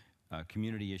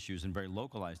community issues and very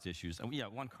localized issues. And yeah,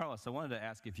 Juan Carlos, I wanted to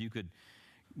ask if you could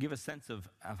give a sense of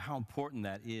how important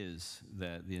that is,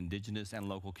 the indigenous and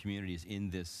local communities in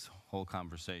this whole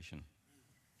conversation.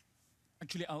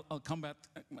 Actually, I'll come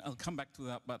back to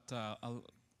that, but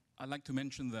I'd like to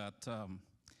mention that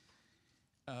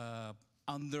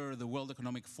under the World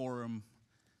Economic Forum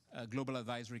Global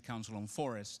Advisory Council on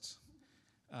Forests,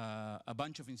 a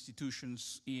bunch of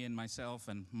institutions, Ian, myself,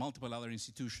 and multiple other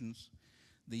institutions,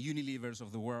 the Unilevers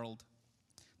of the world,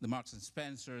 the Marks and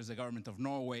Spencers, the government of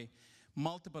Norway,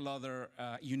 multiple other,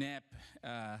 UNEP,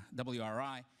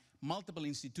 WRI, multiple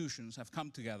institutions have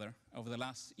come together over the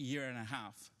last year and a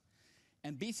half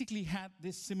and basically had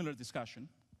this similar discussion,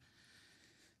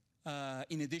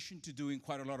 in addition to doing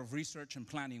quite a lot of research and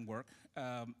planning work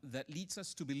that leads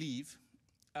us to believe,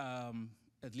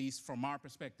 at least from our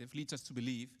perspective, leads us to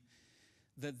believe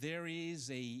that there's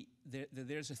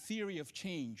a theory of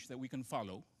change that we can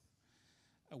follow,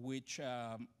 which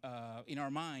in our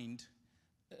mind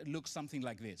looks something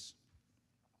like this.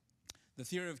 The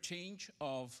theory of change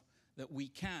that we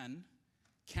can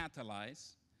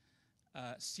catalyze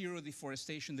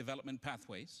zero-deforestation development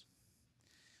pathways,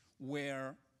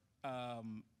 where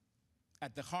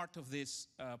at the heart of this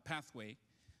pathway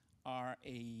are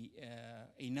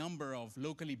a number of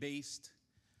locally based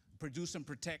produce and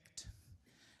protect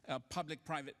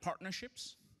public-private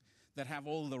partnerships that have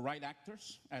all the right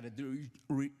actors at a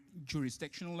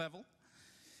jurisdictional level,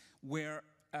 where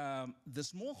the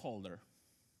smallholder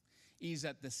is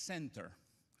at the center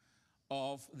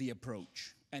of the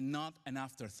approach and not an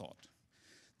afterthought.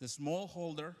 The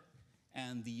smallholder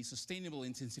and the sustainable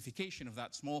intensification of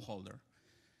that smallholder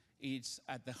is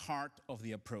at the heart of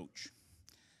the approach.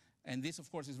 And this,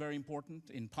 of course, is very important.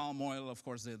 In palm oil, of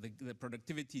course, the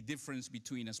productivity difference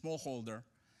between a smallholder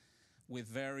with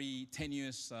very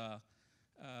tenuous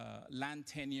land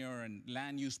tenure and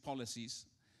land use policies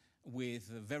with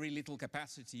very little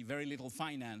capacity, very little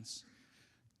finance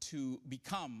to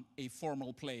become a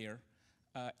formal player,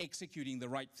 executing the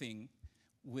right thing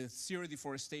with zero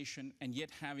deforestation and yet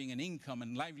having an income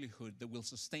and livelihood that will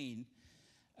sustain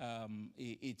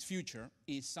its future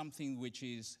is something which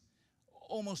is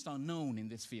almost unknown in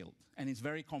this field, and it's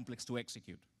very complex to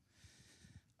execute.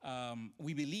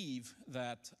 We believe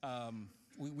that,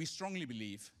 we strongly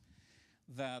believe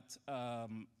that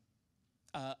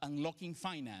unlocking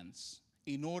finance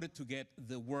in order to get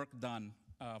the work done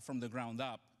from the ground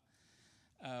up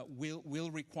will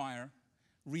require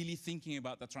really thinking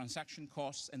about the transaction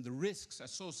costs and the risks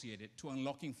associated to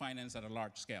unlocking finance at a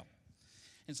large scale.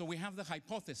 And so we have the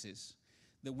hypothesis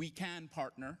that we can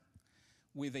partner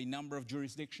with a number of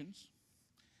jurisdictions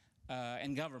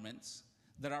and governments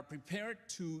that are prepared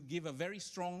to give a very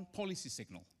strong policy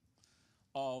signal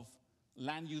of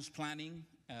land use planning,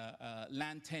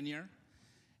 land tenure,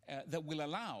 that will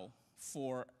allow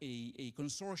for a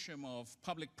consortium of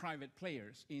public-private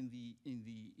players in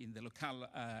the locale,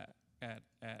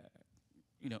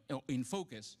 in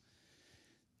focus,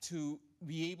 to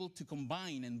be able to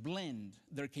combine and blend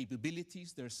their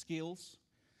capabilities, their skills,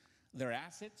 their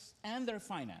assets, and their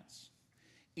finance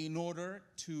in order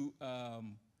to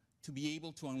be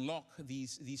able to unlock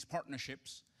these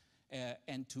partnerships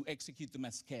and to execute them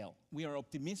at scale. We are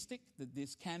optimistic that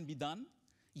this can be done,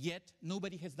 yet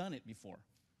nobody has done it before.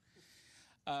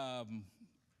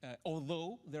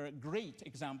 Although there are great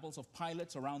examples of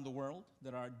pilots around the world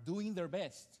that are doing their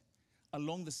best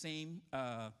along the same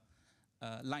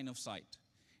line of sight.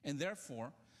 And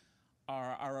therefore,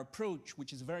 our approach,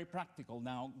 which is very practical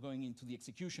now going into the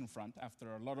execution front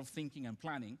after a lot of thinking and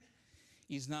planning,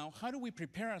 is now how do we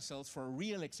prepare ourselves for a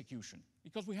real execution?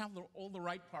 Because we have all the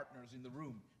right partners in the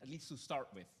room, at least to start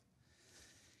with.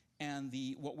 And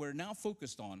what we're now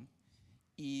focused on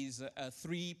is a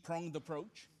three-pronged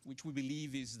approach, which we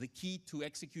believe is the key to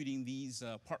executing these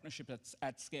partnerships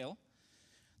at scale.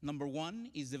 Number one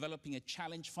is developing a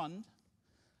challenge fund,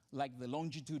 like the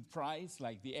Longitude Prize,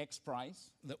 like the X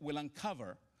Prize, that will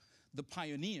uncover the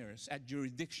pioneers at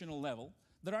jurisdictional level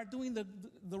that are doing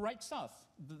the right stuff,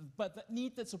 but that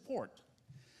need the support.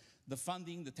 The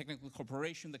funding, the technical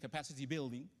cooperation, the capacity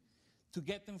building, to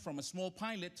get them from a small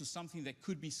pilot to something that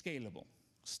could be scalable.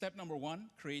 Step number one,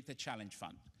 create a challenge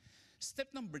fund. Step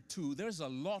number two, there's a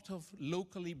lot of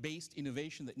locally based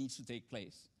innovation that needs to take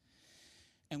place.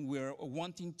 And we're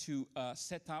wanting to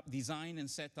design and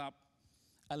set up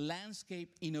a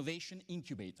landscape innovation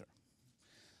incubator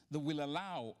that will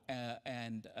allow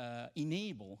and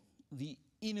enable the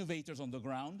innovators on the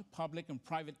ground, public and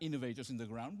private innovators in the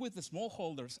ground, with the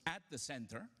smallholders at the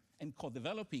center and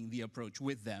co-developing the approach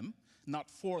with them, not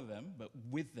for them, but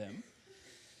with them,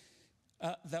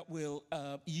 that will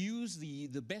use the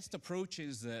best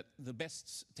approaches that the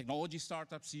best technology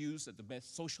startups use, that the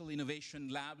best social innovation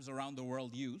labs around the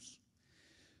world use,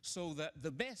 so that the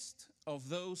best of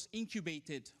those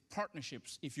incubated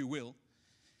partnerships, if you will,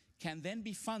 can then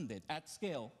be funded at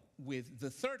scale with the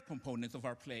third component of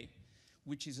our play,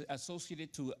 which is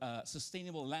associated to a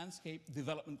Sustainable Landscape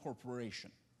Development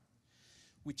Corporation,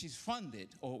 which is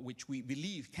funded, or which we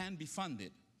believe can be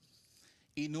funded,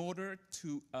 in order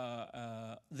to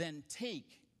then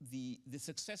take the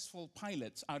successful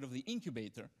pilots out of the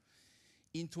incubator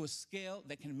into a scale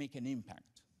that can make an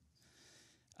impact.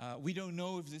 We don't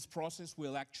know if this process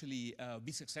will actually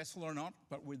be successful or not,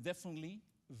 but we're definitely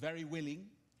very willing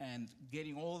and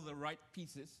getting all the right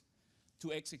pieces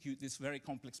to execute this very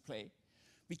complex play.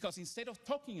 Because instead of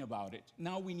talking about it,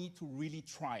 now we need to really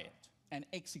try it and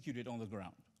execute it on the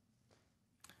ground.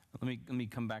 Let me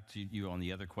come back to you on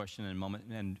the other question in a moment,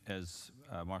 and as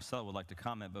Marcello would like to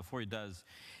comment, before he does,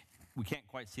 we can't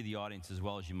quite see the audience as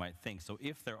well as you might think, so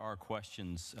if there are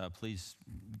questions, please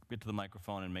get to the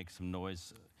microphone and make some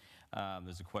noise.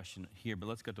 There's a question here, but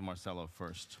let's go to Marcello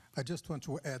first. I just want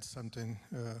to add something,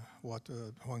 what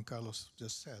Juan Carlos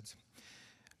just said.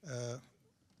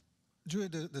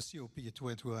 During the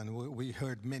COP21, we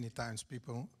heard many times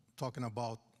people talking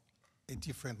about a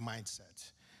different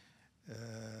mindset.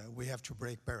 We have to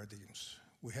break paradigms.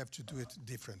 We have to do it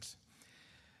different.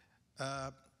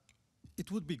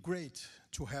 It would be great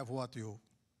to have what you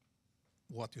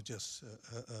just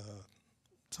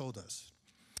told us.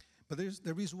 But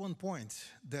there is one point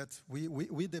that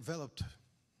we developed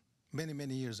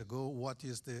many years ago, what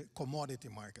is the commodity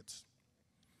markets.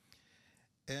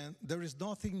 And there is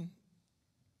nothing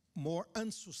more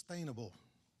unsustainable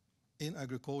in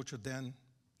agriculture than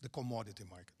the commodity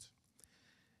market.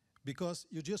 Because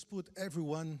you just put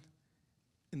everyone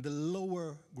in the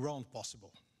lower ground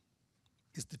possible.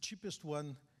 is the cheapest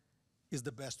one, is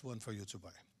the best one for you to buy.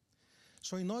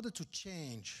 So in order to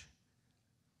change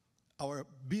our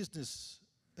business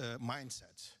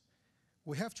mindset,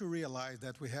 we have to realize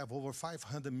that we have over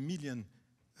 500 million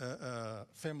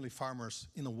family farmers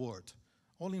in the world.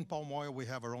 Only in palm oil, we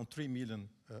have around 3 million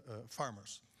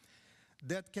farmers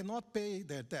that cannot pay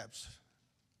their debts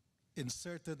in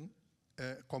certain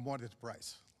commodity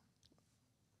price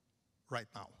right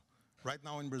now. Right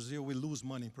now in Brazil, we lose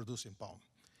money producing palm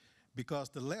because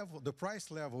the price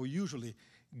level usually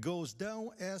goes down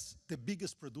as the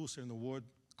biggest producer in the world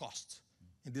costs.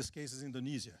 In this case, is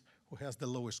Indonesia, who has the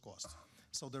lowest cost.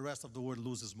 So the rest of the world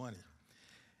loses money.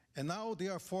 And now they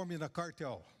are forming a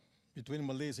cartel between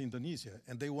Malaysia and Indonesia,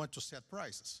 and they want to set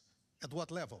prices. At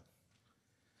what level?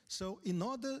 So in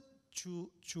order to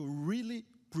really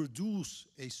produce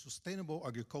a sustainable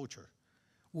agriculture,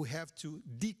 we have to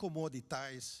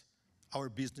decommoditize our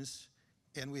business,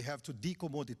 and we have to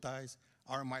decommoditize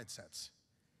our mindsets.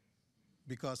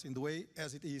 Because in the way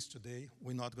as it is today,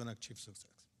 we're not going to achieve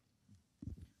success.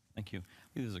 Thank you. I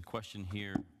think there's a question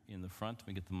here in the front. Let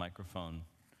me get the microphone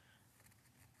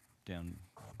down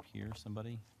here,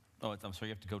 somebody. Oh, I'm sorry,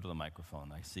 you have to go to the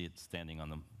microphone. I see it standing on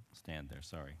the stand there,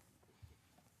 sorry.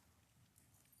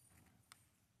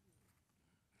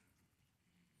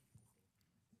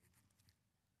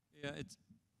 Yeah,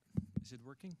 is it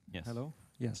working? Yes. Hello?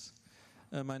 Yes.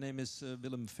 My name is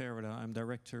Willem Verwerda. I'm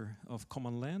director of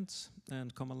Common Land.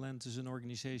 And Common Land is an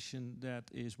organization that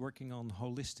is working on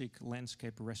holistic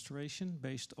landscape restoration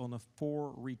based on a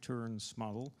 4 returns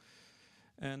model.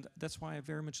 And that's why I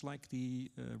very much like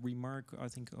the remark, I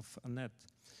think, of Annette,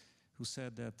 who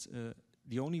said that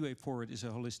the only way forward is a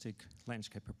holistic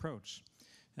landscape approach.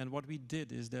 And what we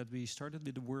did is that we started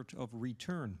with the word of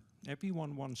return.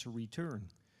 Everyone wants a return.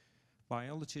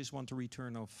 Biologists want a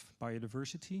return of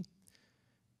biodiversity.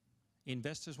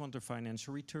 Investors want a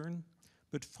financial return.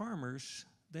 But farmers,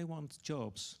 they want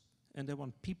jobs. And they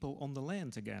want people on the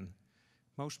land again.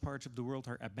 Most parts of the world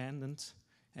are abandoned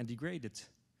and degraded.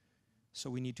 So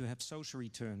we need to have social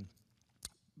return.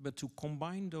 But to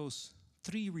combine those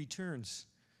 3 returns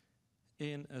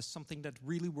in something that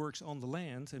really works on the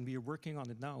land, and we are working on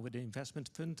it now with the investment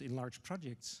fund in large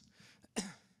projects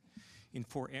in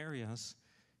 4 areas,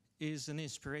 is an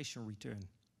inspiration return.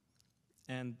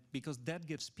 And because that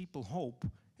gives people hope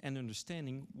and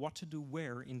understanding what to do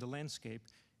where in the landscape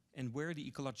and where the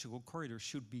ecological corridor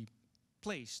should be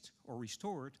placed or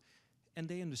restored, and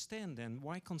they understand then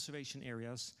why conservation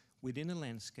areas within a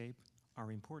landscape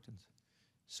are important.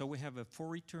 So we have a 4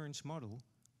 returns model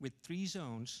with 3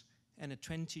 zones and a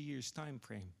 20 years time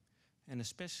frame. And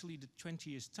especially the 20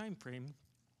 years time frame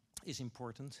is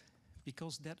important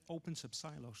because that opens up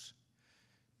silos.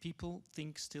 People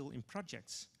think still in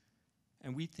projects,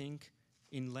 and we think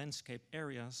in landscape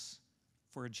areas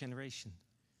for a generation.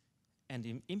 And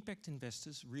the impact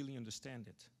investors really understand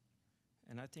it.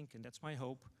 And I think, and that's my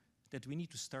hope, that we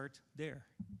need to start there.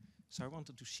 So I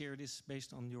wanted to share this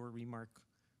based on your remark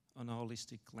on a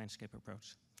holistic landscape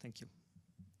approach. Thank you.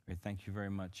 Great, thank you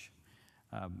very much.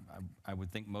 I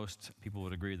would think most people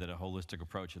would agree that a holistic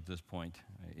approach at this point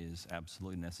is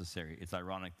absolutely necessary. It's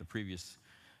ironic, the previous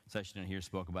session in here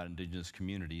spoke about indigenous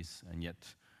communities, and yet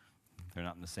they're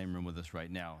not in the same room with us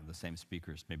right now, the same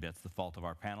speakers. Maybe that's the fault of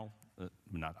our panel,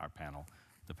 not our panel,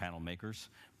 the panel makers,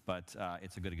 but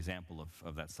it's a good example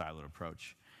of that siloed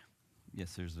approach.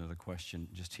 Yes, there's another question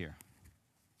just here.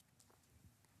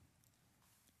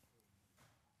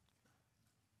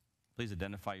 Please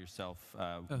identify yourself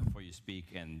before you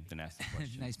speak and then ask the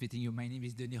question. Nice meeting you. My name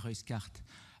is Denis Royscart.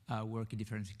 I work in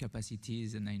different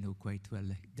capacities, and I know quite well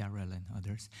Darrell and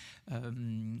others.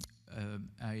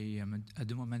 I am at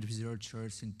the moment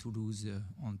researchers in Toulouse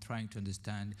on trying to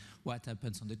understand what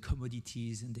happens on the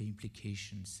commodities and the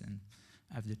implications. And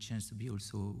I have the chance to be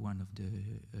also one of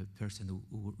the person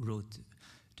who wrote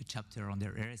the chapter on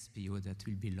their RSPO that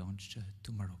will be launched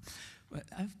tomorrow. Well,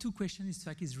 I have 2 questions. In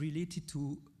fact, it's related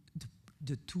to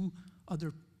the 2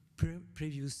 other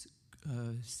previous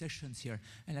sessions here,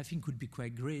 and I think it would be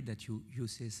quite great that you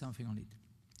say something on it.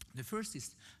 The first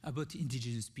is about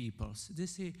indigenous peoples. They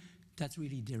say that's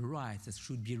really their rights that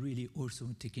should be really also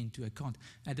taken into account.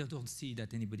 And I don't see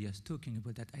that anybody is talking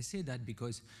about that. I say that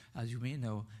because, as you may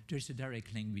know, there's a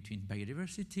direct link between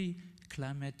biodiversity,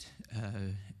 climate,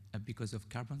 because of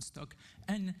carbon stock,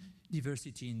 and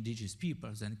diversity in indigenous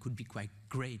peoples, and it could be quite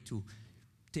great to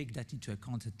take that into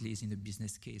account, at least in the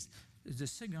business case. The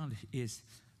second is,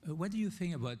 what do you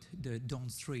think about the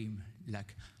downstream,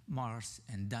 like Mars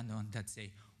and Danone, that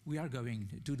say, we are going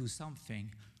to do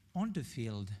something on the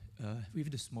field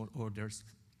with the small orders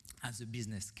as a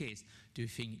business case? Do you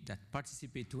think that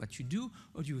participate to what you do,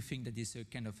 or do you think that it's a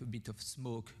kind of a bit of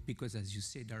smoke? Because as you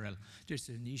say, Darrell, there's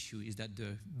an issue is that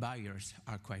the buyers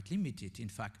are quite limited. In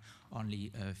fact,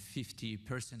 only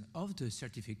 50% of the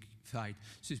certified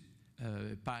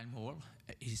palm oil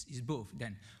is both.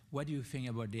 Then what do you think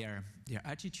about their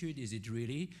attitude? Is it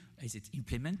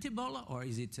implementable, or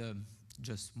is it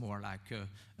just more like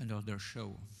another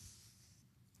show?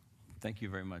 Thank you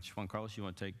very much. Juan Carlos, you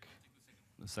want to take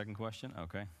the second question?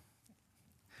 Okay.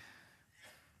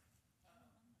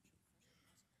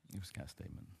 It was a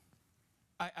statement.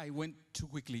 I went too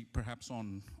quickly, perhaps,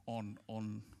 on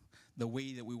the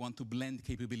way that we want to blend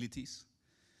capabilities.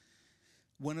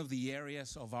 One of the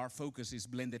areas of our focus is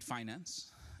blended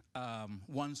finance.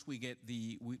 Once we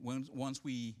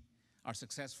are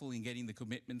successful in getting the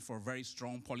commitment for very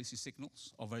strong policy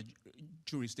signals of a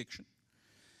jurisdiction.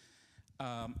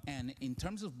 And in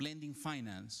terms of blending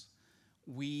finance,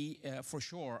 we for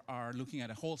sure are looking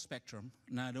at a whole spectrum,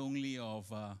 not only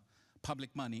of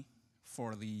public money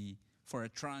for a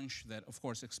tranche that of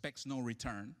course expects no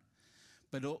return,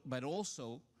 but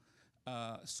also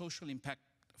social impact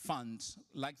funds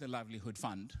like the Livelihood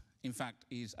Fund. In fact,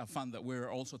 is a fund that we're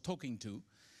also talking to,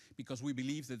 because we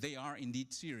believe that they are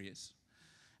indeed serious,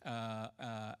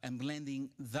 and blending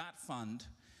that fund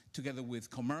together with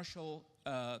commercial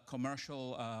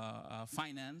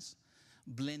finance,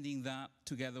 blending that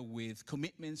together with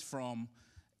commitments from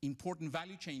important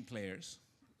value chain players,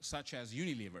 such as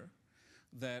Unilever,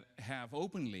 that have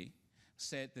openly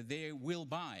said that they will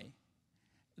buy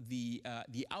the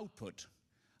output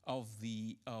of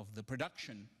the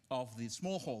production of the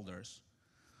smallholders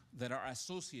that are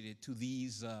associated to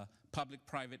these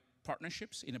public-private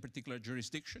partnerships in a particular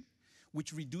jurisdiction,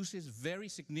 which reduces very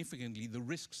significantly the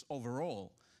risks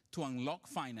overall to unlock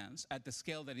finance at the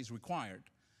scale that is required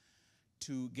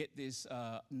to get this,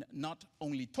 not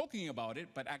only talking about it,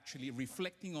 but actually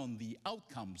reflecting on the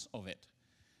outcomes of it.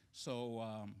 So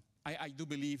I do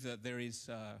believe that there is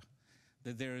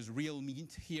real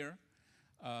meat here,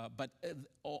 but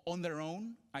on their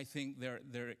own, I think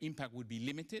their impact would be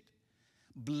limited.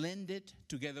 Blended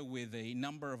together with a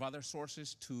number of other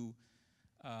sources to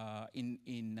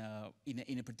in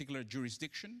a particular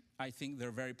jurisdiction, I think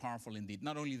they're very powerful indeed.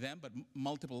 Not only them, but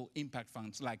multiple impact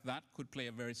funds like that could play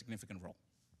a very significant role.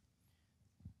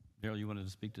 Daryl, you wanted to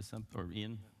speak to something, or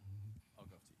Ian? I'll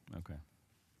go to you. Okay.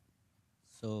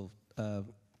 So,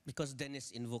 because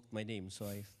Dennis invoked my name, so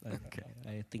I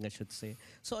think I should say.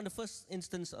 So on the first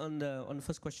instance, on the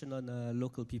first question on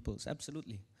local peoples,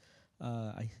 absolutely.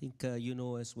 I think you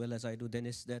know as well as I do,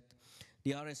 Dennis, that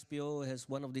the RSPO has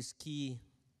one of these key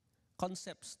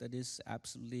concepts that is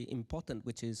absolutely important,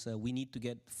 which is we need to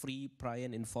get free, prior,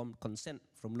 and informed consent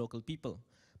from local people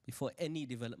before any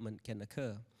development can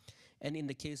occur. And in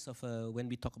the case of when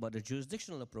we talk about the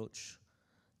jurisdictional approach,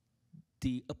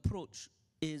 the approach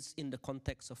is in the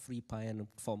context of free, prior, and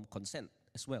informed consent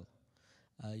as well.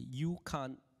 You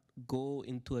can't go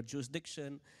into a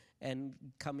jurisdiction and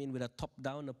come in with a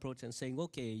top-down approach and saying,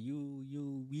 okay,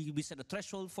 we set a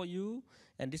threshold for you,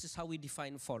 and this is how we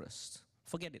define forest.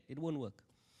 Forget it, it won't work.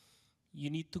 You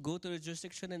need to go to the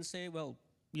jurisdiction and say, well,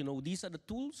 you know, these are the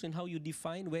tools in how you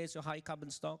define where's your high carbon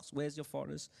stocks, where's your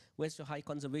forest, where's your high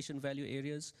conservation value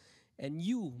areas, and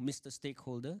you, Mr.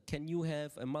 Stakeholder, can you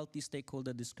have a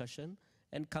multi-stakeholder discussion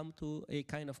and come to a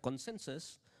kind of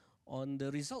consensus on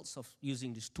the results of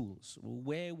using these tools?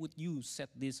 Where would you set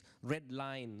these red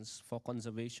lines for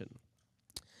conservation?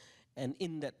 And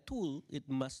in that tool, it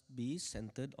must be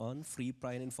centered on free,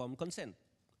 prior, and informed consent,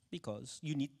 because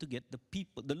you need to get the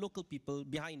people, the local people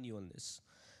behind you on this.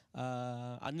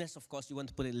 Unless, of course, you want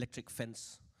to put an electric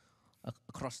fence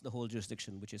across the whole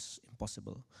jurisdiction, which is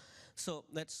impossible. So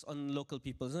that's on local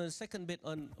people. So the second bit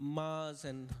on Mars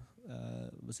and,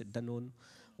 was it Danone,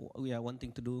 we are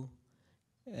wanting to do,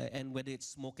 and whether it's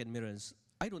smoke and mirrors,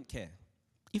 I don't care.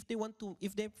 If they want to,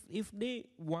 if they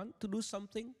want to do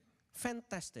something,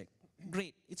 fantastic,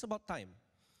 great. It's about time.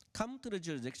 Come to the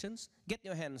jurisdictions, get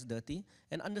your hands dirty,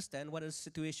 and understand what is the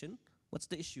situation, what's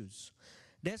the issues.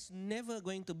 There's never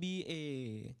going to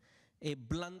be a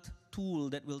blunt tool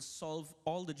that will solve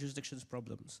all the jurisdictions'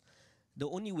 problems. The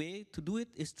only way to do it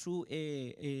is through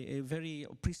a very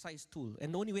precise tool.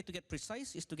 And the only way to get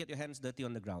precise is to get your hands dirty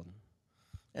on the ground.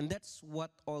 And that's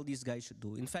what all these guys should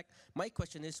do. In fact, my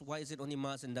question is, why is it only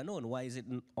Mars and Danone? Why is it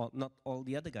not all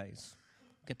the other guys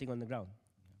getting on the ground?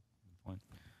 Yeah, good point.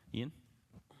 Ian?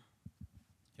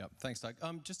 Yeah, thanks, Doug.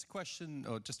 Just a question,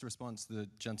 or just a response to the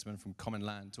gentleman from Common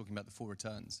Land talking about the full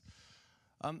returns.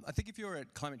 I think if you're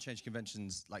at climate change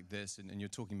conventions like this and you're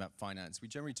talking about finance, we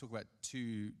generally talk about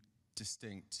two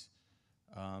distinct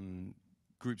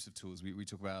groups of tools. We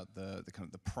talk about the kind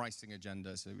of the pricing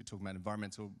agenda, so we talk about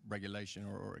environmental regulation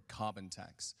or a carbon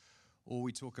tax, or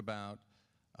we talk about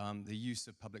the use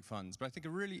of public funds. But I think a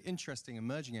really interesting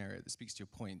emerging area that speaks to your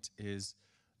point is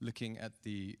looking at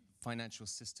the financial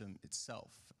system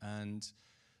itself. And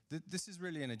this is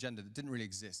really an agenda that didn't really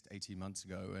exist 18 months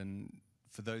ago. And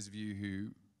for those of you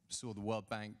who saw the World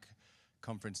Bank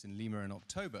conference in Lima in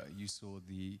October, you saw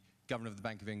the Governor of the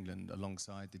Bank of England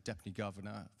alongside the Deputy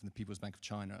Governor from the People's Bank of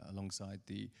China, alongside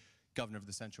the Governor of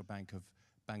the Central Bank of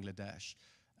Bangladesh.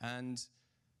 And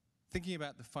thinking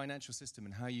about the financial system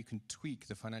and how you can tweak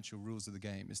the financial rules of the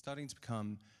game is starting to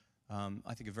become,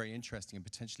 I think, a very interesting and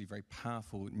potentially very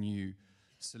powerful new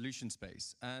solution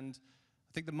space. And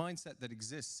I think the mindset that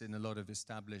exists in a lot of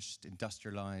established,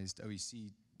 industrialized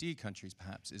OECD countries,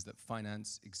 perhaps, is that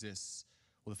finance exists,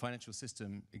 or the financial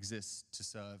system exists to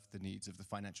serve the needs of the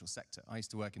financial sector. I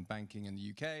used to work in banking in the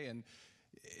UK, and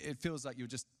it feels like you're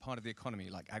just part of the economy,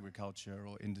 like agriculture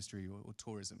or industry or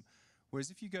tourism.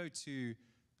 Whereas if you go to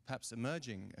perhaps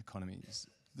emerging economies,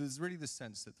 there's really the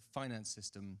sense that the finance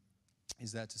system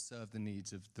is there to serve the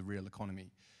needs of the real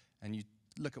economy. And you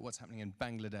look at what's happening in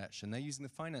Bangladesh, and they're using the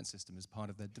finance system as part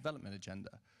of their development agenda.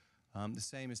 The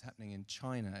same is happening in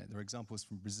China. There are examples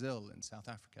from Brazil and South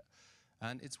Africa.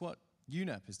 And it's what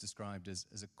UNEP has described as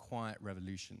a quiet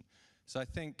revolution. So I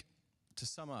think, to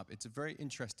sum up, it's a very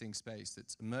interesting space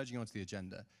that's emerging onto the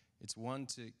agenda. It's one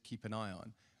to keep an eye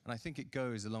on. And I think it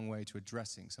goes a long way to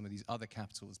addressing some of these other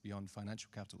capitals beyond financial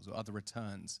capitals, or other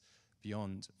returns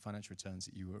beyond financial returns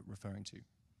that you were referring to.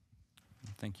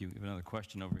 Thank you. We have another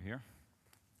question over here.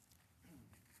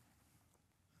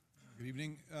 Good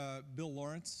evening. Bill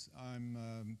Lawrence.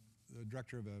 I'm the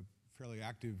director of a fairly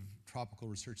active tropical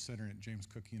research center at James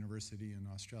Cook University in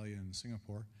Australia and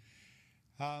Singapore.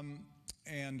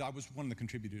 And I was one of the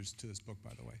contributors to this book,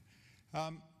 by the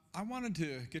way. I wanted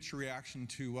to get your reaction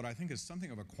to what I think is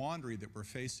something of a quandary that we're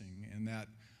facing, in that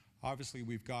obviously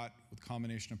we've got, with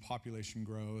combination of population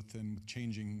growth and with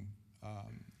changing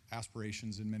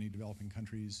aspirations in many developing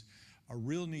countries, a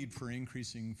real need for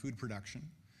increasing food production,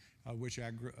 which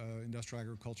industrial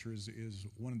agriculture is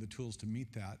one of the tools to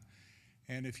meet that.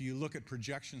 And if you look at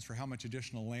projections for how much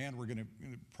additional land we're going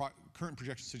to, current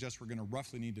projections suggest we're going to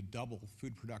roughly need to double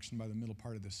food production by the middle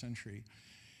part of this century.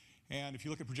 And if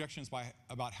you look at projections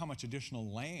about how much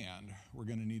additional land we're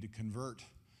going to need to convert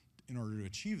in order to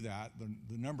achieve that,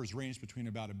 the numbers range between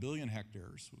about 1 billion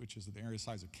hectares, which is the area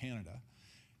size of Canada,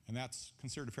 and that's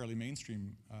considered a fairly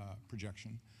mainstream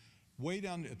projection, way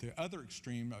down at the other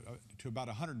extreme to about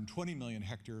 120 million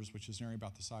hectares, which is an area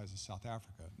about the size of South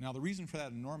Africa. Now, the reason for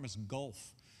that enormous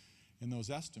gulf in those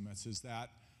estimates is that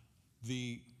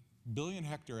the billion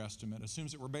hectare estimate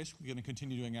assumes that we're basically going to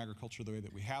continue doing agriculture the way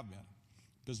that we have been,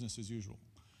 business as usual.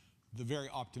 The very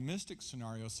optimistic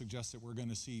scenario suggests that we're going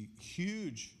to see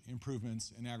huge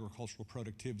improvements in agricultural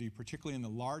productivity, particularly in the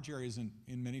large areas in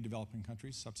many developing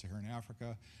countries, sub-Saharan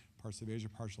Africa, parts of Asia,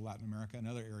 parts of Latin America, and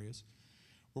other areas,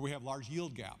 where we have large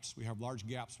yield gaps. We have large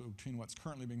gaps between what's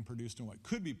currently being produced and what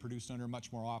could be produced under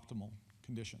much more optimal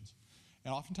conditions.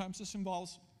 And oftentimes this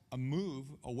involves a move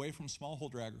away from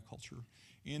smallholder agriculture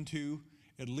into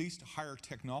at least higher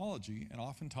technology and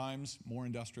oftentimes more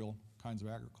industrial kinds of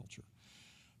agriculture.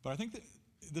 But I think that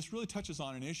this really touches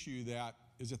on an issue that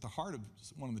is at the heart of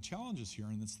one of the challenges here,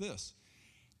 and it's this.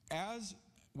 As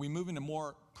we move into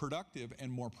more productive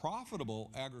and more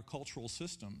profitable agricultural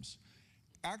systems,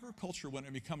 agriculture, when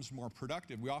it becomes more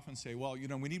productive, we often say, well, you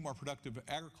know, we need more productive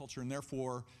agriculture and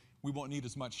therefore we won't need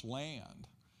as much land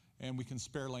and we can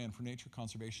spare land for nature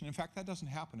conservation. In fact, that doesn't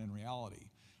happen in reality.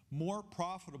 More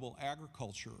profitable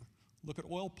agriculture, look at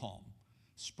oil palm,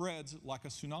 spreads like a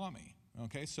tsunami.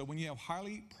 Okay, so when you have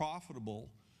highly profitable,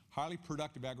 highly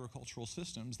productive agricultural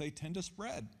systems, they tend to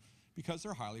spread because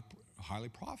they're highly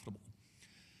profitable.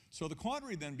 So the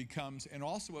quandary then becomes, and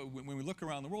also when we look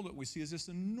around the world, what we see is this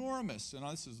enormous, and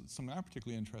this is something I'm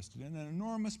particularly interested in, an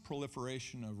enormous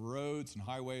proliferation of roads and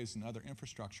highways and other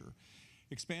infrastructure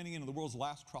expanding into the world's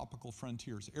last tropical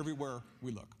frontiers everywhere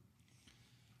we look.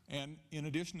 And in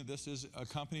addition to this is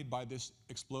accompanied by this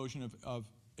explosion of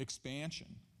expansion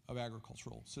of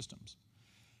agricultural systems.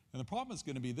 And the problem is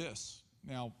going to be this.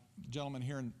 Now, the gentleman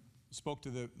here spoke to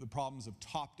the problems of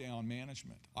top-down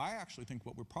management. I actually think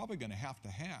what we're probably going to have,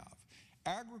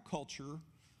 agriculture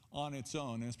on its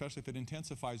own, and especially if it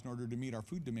intensifies in order to meet our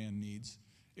food demand needs,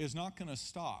 is not going to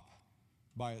stop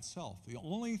by itself. The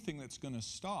only thing that's going to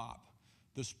stop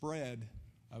the spread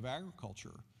of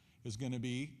agriculture is going to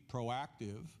be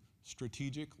proactive,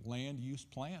 strategic land use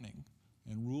planning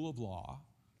and rule of law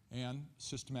and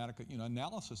systematic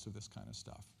analysis of this kind of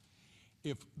stuff.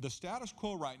 if the status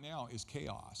quo right now is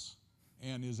chaos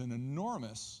and is an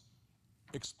enormous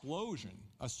explosion,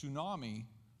 a tsunami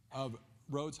of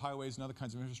roads, highways, and other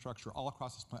kinds of infrastructure all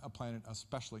across this planet,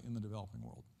 especially in the developing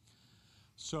world.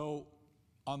 So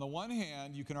on the one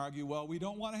hand, you can argue, well, we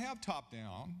don't want to have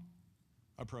top-down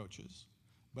approaches.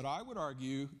 But I would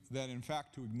argue that, in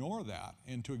fact, to ignore that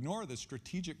and to ignore the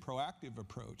strategic proactive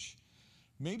approach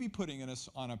may be putting us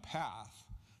on a path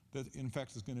that, in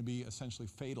fact, is going to be essentially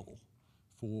fatal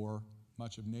for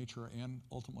much of nature and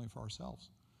ultimately for ourselves.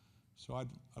 So I'd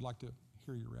like to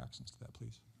hear your reactions to that,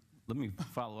 please. Let me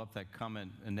follow up that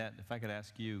comment, Annette. If I could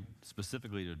ask you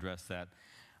specifically to address that,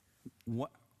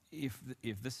 what, if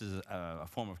this is a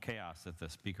form of chaos that the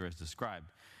speaker has described,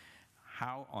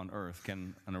 how on earth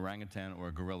can an orangutan or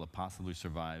a gorilla possibly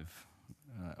survive,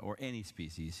 or any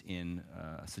species, in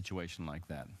a situation like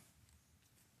that?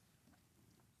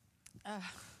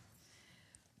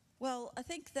 Well, I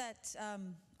think that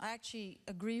I actually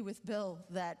agree with Bill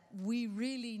that we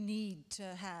really need to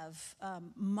have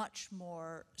much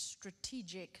more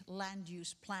strategic land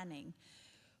use planning.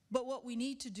 But what we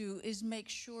need to do is make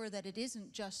sure that it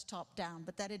isn't just top-down,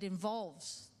 but that it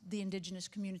involves the indigenous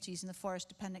communities and the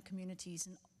forest-dependent communities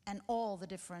and all the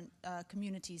different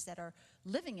communities that are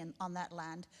living on that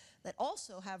land, that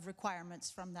also have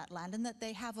requirements from that land, and that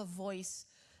they have a voice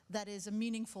that is a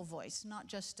meaningful voice, not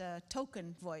just a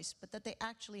token voice, but that they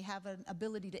actually have an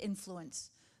ability to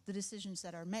influence the decisions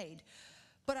that are made.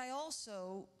 But I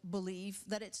also believe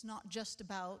that it's not just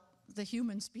about the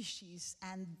human species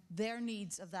and their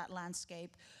needs of that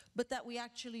landscape, but that we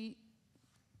actually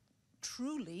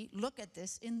truly look at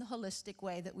this in the holistic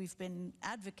way that we've been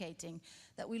advocating,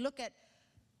 that we look at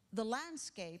the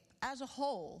landscape as a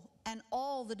whole and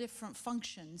all the different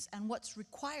functions and what's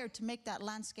required to make that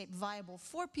landscape viable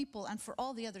for people and for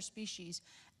all the other species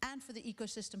and for the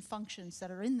ecosystem functions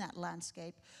that are in that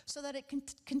landscape, so that it can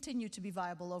continue to be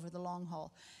viable over the long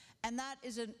haul. And that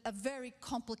is a very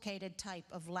complicated type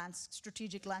of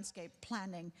strategic landscape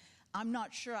planning. I'm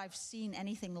not sure I've seen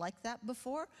anything like that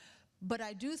before, but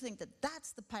I do think that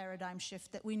that's the paradigm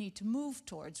shift that we need to move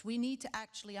towards. We need to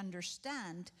actually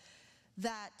understand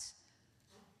that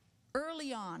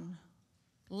early on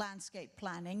landscape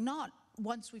planning, not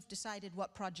once we've decided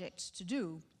what projects to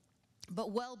do,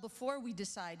 but well before we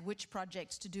decide which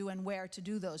projects to do and where to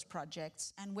do those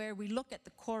projects, and where we look at the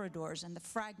corridors and the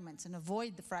fragments and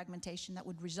avoid the fragmentation that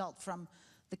would result from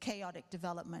the chaotic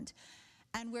development,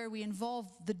 and where we involve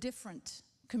the different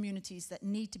communities that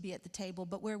need to be at the table,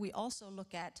 but where we also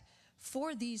look at,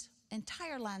 for these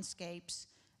entire landscapes,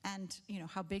 and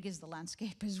how big is the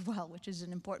landscape as well, which is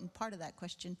an important part of that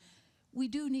question, we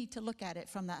do need to look at it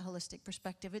from that holistic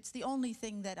perspective. It's the only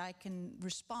thing that I can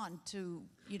respond to,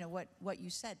 what you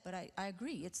said, but I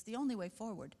agree, it's the only way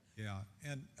forward. Yeah,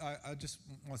 and I just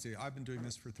want to say, I've been doing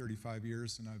this for 35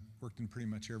 years, and I've worked in pretty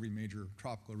much every major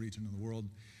tropical region in the world,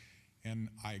 and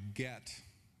I get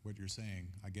what you're saying,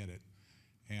 I get it,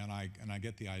 and I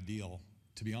get the ideal.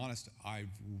 To be honest,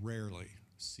 I've rarely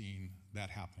seen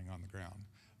that happening on the ground.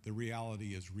 The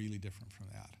reality is really different from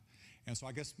that. And so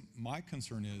I guess my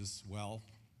concern is, well,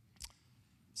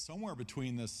 somewhere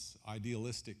between this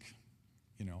idealistic,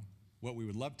 what we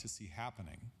would love to see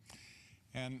happening,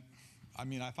 and I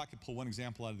mean, if I could pull one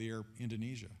example out of the air,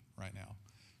 Indonesia right now.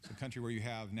 It's a country where you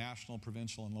have national,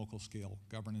 provincial, and local scale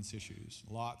governance issues,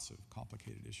 lots of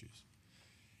complicated issues.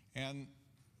 And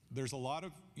there's a lot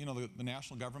of, the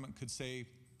national government could say,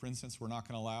 for instance, we're not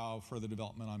going to allow further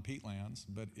development on peatlands,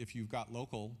 but if you've got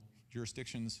local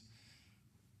jurisdictions,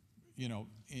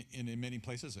 in many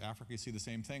places, Africa, you see the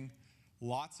same thing,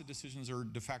 lots of decisions or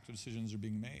de facto decisions are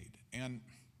being made. And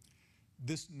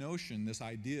this notion, this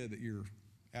idea that you're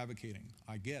advocating,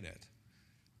 I get it,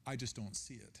 I just don't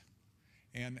see it.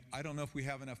 And I don't know if we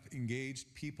have enough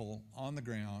engaged people on the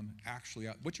ground actually.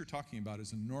 What you're talking about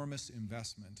is enormous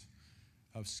investment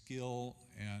of skill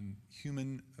and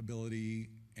human ability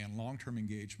and long-term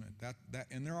engagement.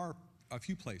 And there are a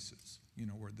few places,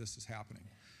 where this is happening,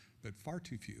 but far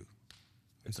too few.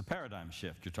 It's a paradigm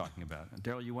shift you're talking about.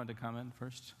 Daryl, you want to comment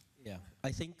first? Yeah,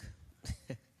 I think,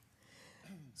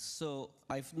 so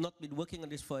I've not been working on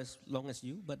this for as long as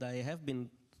you, but I have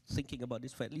been thinking about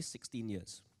this for at least 16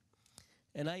 years.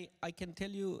 And I can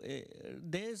tell you,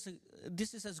 this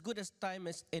is as good a time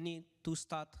as any to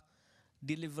start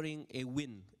delivering a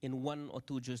win in one or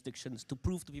two jurisdictions to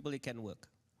prove to people it can work,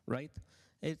 right?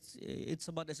 It's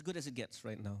about as good as it gets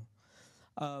right now.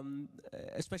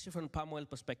 Especially from a palm oil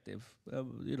perspective.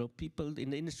 People in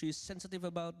the industry are sensitive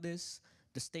about this.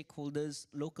 The stakeholders,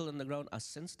 local on the ground, are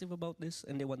sensitive about this,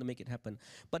 and they want to make it happen.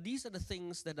 But these are the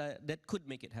things that could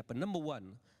make it happen. Number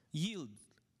one, yield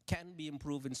can be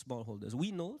improved in smallholders.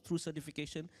 We know through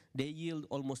certification, they yield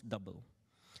almost double.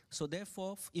 So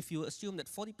therefore, if you assume that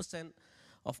 40%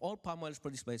 of all palm oil is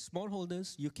produced by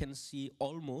smallholders, you can see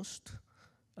almost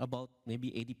about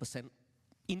maybe 80%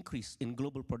 increase in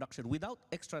global production without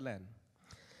extra land.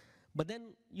 But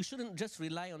then you shouldn't just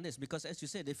rely on this, because as you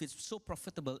said, if it's so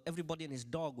profitable, everybody and his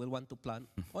dog will want to plant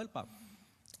oil palm.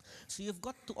 So you've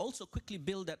got to also quickly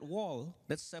build that wall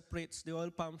that separates the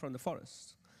oil palm from the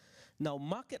forest. Now,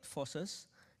 market forces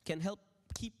can help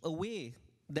keep away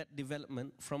that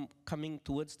development from coming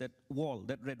towards that wall,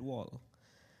 that red wall.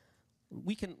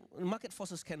 Market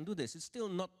forces can do this. It's still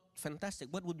not fantastic.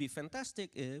 What would be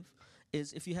fantastic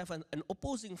is if you have an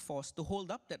opposing force to hold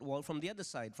up that wall from the other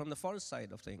side, from the forest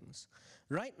side of things.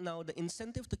 Right now, the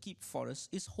incentive to keep forests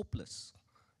is hopeless.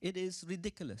 It is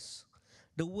ridiculous.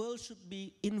 The world should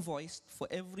be invoiced for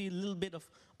every little bit of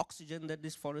oxygen that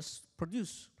these forests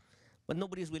produce. But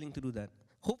nobody is willing to do that.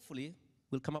 Hopefully,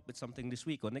 we'll come up with something this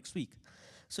week or next week.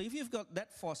 So if you've got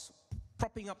that force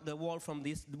propping up the wall from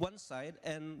this one side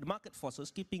and the market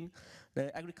forces keeping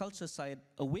the agriculture side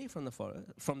away from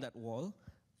that wall,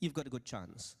 you've got a good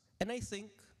chance. And I think,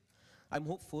 I'm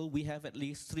hopeful, we have at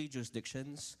least 3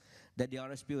 jurisdictions that the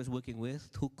RSPO is working with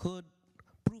who could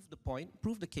prove the point,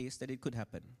 prove the case that it could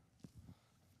happen.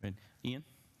 Right. Ian?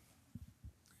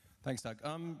 Thanks, Doug.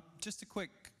 Just a quick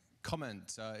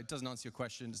comment. It doesn't answer your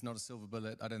question. It's not a silver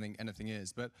bullet. I don't think anything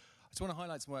is. But I just want to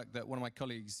highlight some work that one of my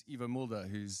colleagues, Ivo Mulder,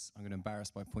 who's, I'm going to embarrass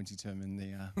by pointing to him in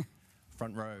the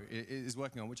front row, is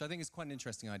working on, which I think is quite an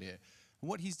interesting idea. And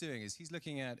what he's doing is he's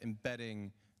looking at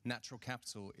embedding natural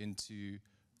capital into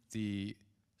the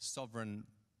sovereign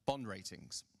bond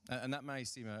ratings. And that may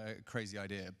seem a crazy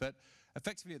idea. But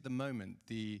effectively, at the moment,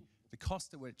 the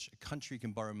cost at which a country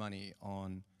can borrow money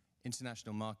on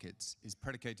international markets is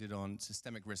predicated on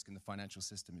systemic risk in the financial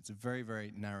system. It's a very,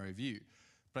 very narrow view.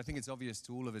 But I think it's obvious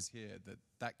to all of us here that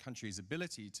that country's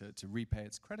ability to repay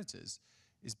its creditors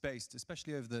is based,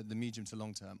 especially over the medium to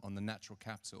long term, on the natural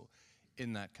capital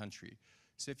in that country.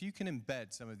 So if you can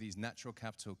embed some of these natural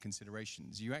capital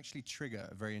considerations, you actually trigger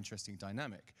a very interesting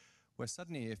dynamic, where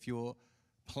suddenly if you're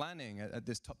planning at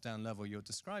this top-down level you're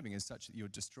describing is such that you're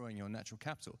destroying your natural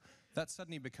capital, that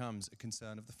suddenly becomes a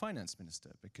concern of the finance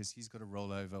minister, because he's got to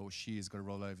roll over, or she has got to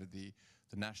roll over the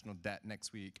national debt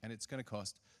next week, and it's going to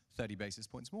cost 30 basis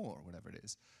points more, or whatever it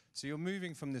is. So you're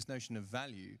moving from this notion of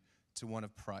value to one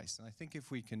of price. And I think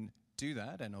if we can do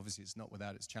that, and obviously it's not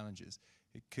without its challenges,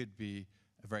 it could be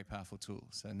a very powerful tool.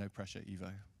 So no pressure,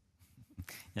 Ivo.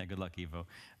 Yeah, good luck, Ivo.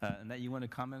 Annette, you want to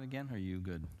comment again, or are you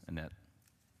good, Annette?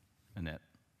 Annette?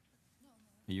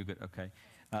 Are you good? Okay.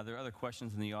 There are other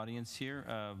questions in the audience here.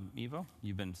 Ivo,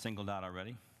 you've been singled out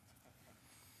already.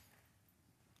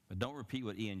 But don't repeat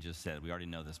what Ian just said. We already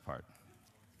know this part.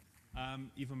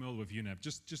 Ivo Mulder with UNEP.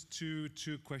 Just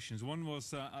two questions. One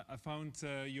was, I found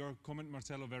your comment,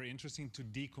 Marcello, very interesting, to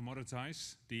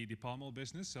decommoditize the palm oil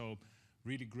business. So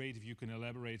really great if you can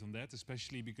elaborate on that,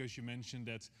 especially because you mentioned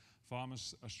that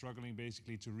farmers are struggling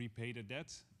basically to repay the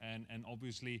debt, and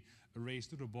obviously a race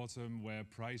to the bottom where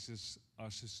prices are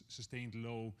sustained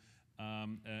low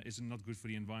is not good for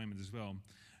the environment as well.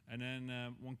 And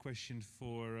then one question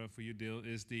for you, Dil,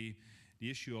 is the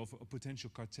issue of a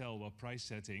potential cartel where price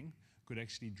setting could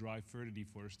actually drive further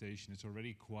deforestation. It's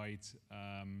already quite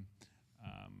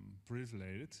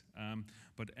proliferated,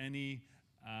 but any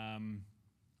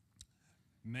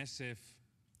massive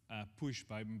push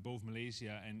by both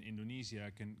Malaysia and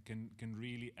Indonesia can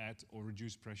really add or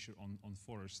reduce pressure on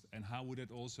forest. And how would it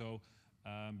also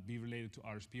be related to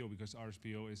RSPO? Because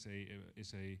RSPO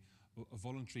is a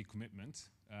voluntary commitment,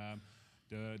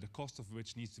 the cost of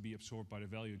which needs to be absorbed by the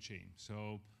value chain.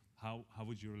 So how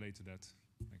would you relate to that?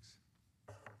 Thanks.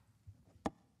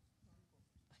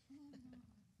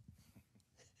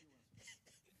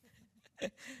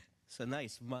 So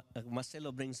nice.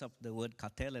 Marcello brings up the word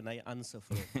cartel and I answer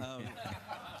for it.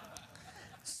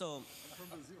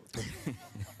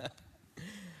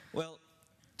 Well,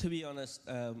 to be honest,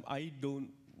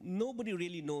 nobody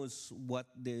really knows what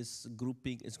this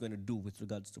grouping is going to do with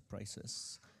regards to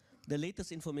prices. The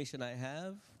latest information I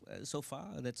have so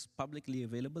far that's publicly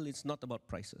available, it's not about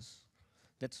prices.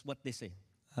 That's what they say.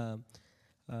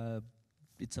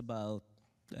 It's about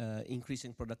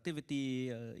increasing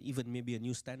productivity, even maybe a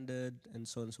new standard, and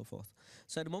so on and so forth.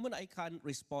 So at the moment, I can't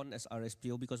respond as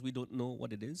RSPO because we don't know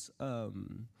what it is.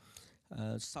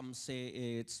 Some say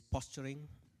it's posturing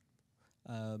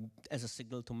as a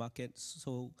signal to markets.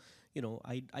 So, you know,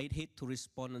 I'd hate to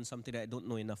respond on something that I don't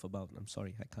know enough about. I'm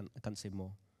sorry, I can't say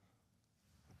more.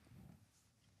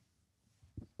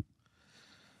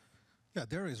 Yeah,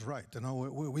 there is right. You know,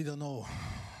 we don't know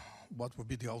what would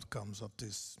be the outcomes of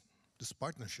this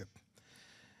partnership.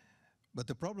 But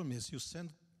the problem is you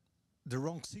send the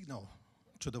wrong signal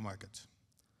to the market.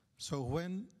 So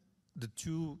when the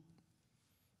two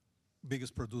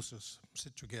biggest producers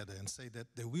sit together and say that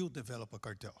they will develop a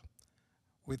cartel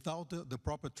without the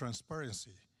proper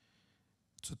transparency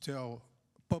to tell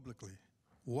publicly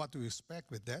what to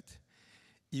expect with that,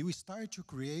 you start to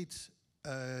create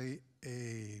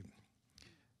a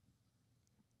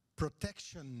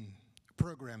protection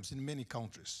programs in many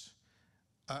countries.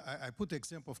 I put the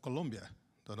example of Colombia,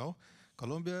 you know.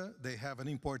 Colombia, they have an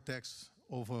import tax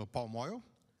over palm oil,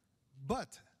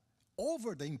 but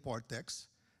over the import tax,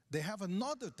 they have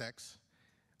another tax,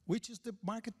 which is the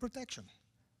market protection.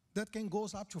 That can go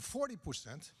up to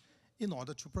 40% in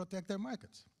order to protect their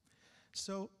markets.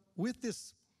 So with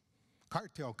this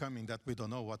cartel coming that we don't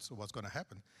know what's going to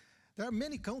happen, there are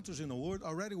many countries in the world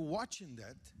already watching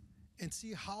that and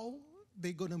see how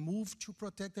they're going to move to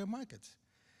protect their markets.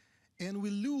 And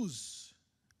we lose,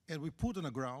 and we put on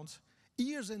the ground,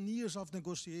 years and years of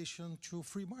negotiation to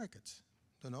free markets,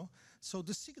 you know? So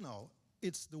the signal,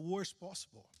 it's the worst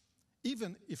possible.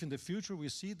 Even if in the future we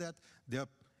see that they're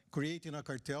creating a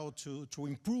cartel to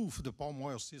improve the palm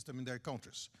oil system in their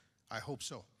countries. I hope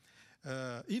so.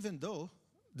 Even though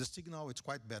the signal is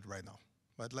quite bad right now.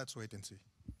 But let's wait and see.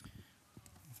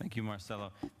 Thank you,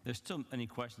 Marcello. There's still any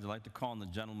questions? I'd like to call on the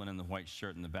gentleman in the white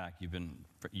shirt in the back.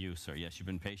 You, sir, yes, you've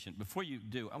been patient. Before you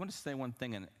do, I want to say one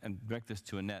thing and direct this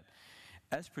to Annette.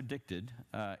 As predicted,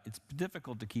 it's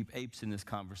difficult to keep apes in this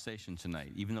conversation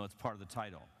tonight, even though it's part of the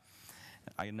title.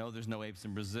 I know there's no apes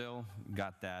in Brazil,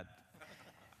 got that.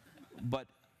 But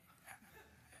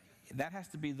that has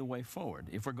to be the way forward.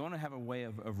 If we're going to have a way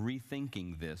of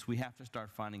rethinking this, we have to start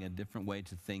finding a different way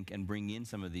to think and bring in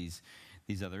some of these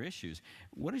other issues.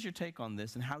 What is your take on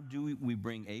this, and how do we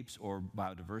bring apes or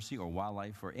biodiversity or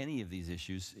wildlife or any of these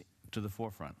issues to the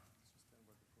forefront?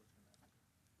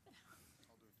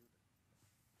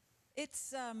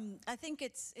 I think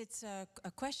it's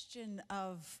a question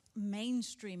of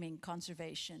mainstreaming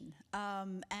conservation,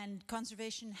 and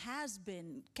conservation has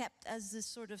been kept as this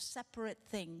sort of separate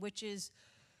thing, which is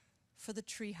for the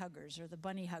tree huggers or the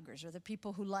bunny huggers or the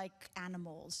people who like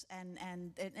animals, and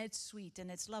it's sweet and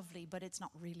it's lovely, but it's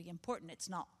not really important. It's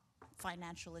not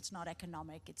financial, it's not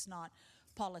economic, it's not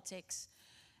politics.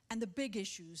 And the big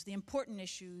issues, the important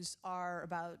issues, are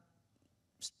about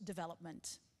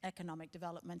development, economic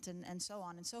development, and so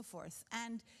on and so forth.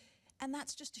 And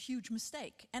that's just a huge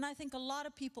mistake. And I think a lot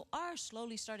of people are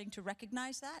slowly starting to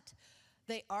recognize that.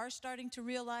 They are starting to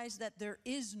realize that there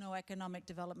is no economic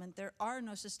development, there are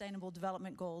no sustainable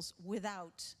development goals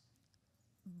without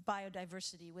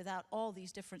biodiversity, without all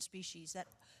these different species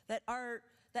that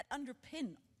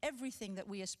underpin everything that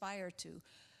we aspire to.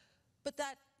 But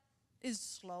that is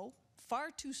slow,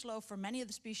 far too slow for many of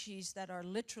the species that are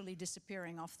literally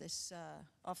disappearing off this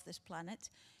planet.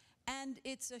 And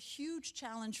it's a huge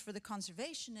challenge for the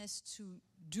conservationists who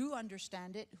do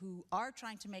understand it, who are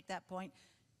trying to make that point,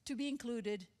 to be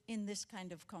included in this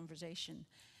kind of conversation.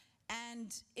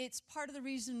 And it's part of the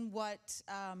reason what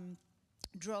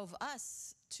drove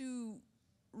us to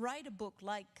write a book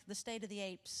like The State of the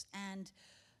Apes and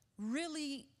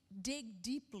really dig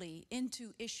deeply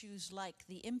into issues like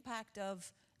the impact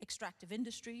of extractive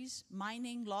industries,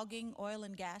 mining, logging, oil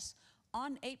and gas,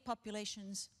 on ape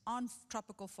populations, on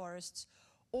tropical forests,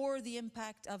 or the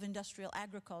impact of industrial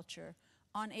agriculture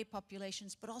on ape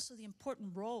populations, but also the important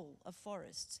role of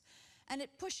forests. And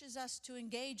it pushes us to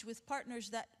engage with partners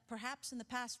that perhaps in the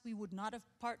past we would not have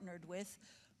partnered with,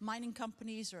 mining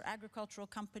companies or agricultural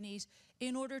companies,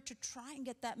 in order to try and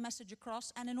get that message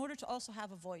across, and in order to also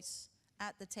have a voice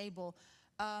at the table.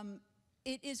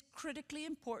 It is critically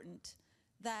important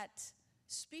that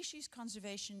species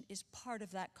conservation is part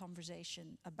of that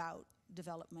conversation about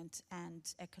development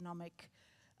and economic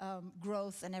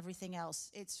growth and everything else.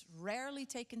 It's rarely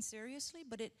taken seriously,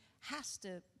 but it has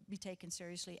to be taken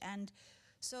seriously. And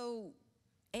so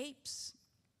apes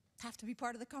have to be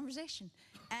part of the conversation.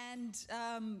 And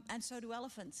so do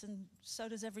elephants, and so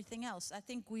does everything else. I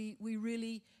think we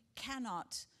really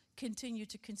cannot continue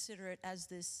to consider it as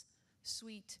this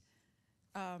sweet,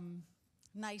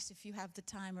 nice if you have the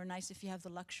time or nice if you have the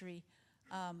luxury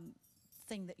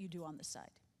thing that you do on the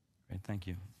side. Great, thank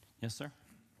you. Yes, sir?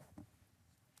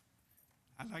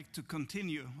 I'd like to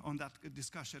continue on that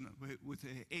discussion with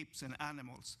apes and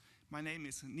animals. My name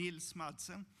is Nils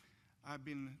Madsen. I've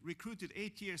been recruited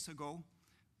 8 years ago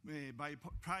by a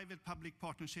private-public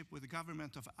partnership with the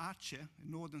government of Aceh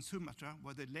in northern Sumatra,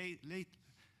 where the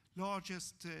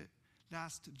largest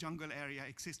jungle area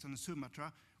exists on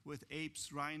Sumatra, with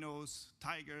apes, rhinos,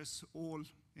 tigers, all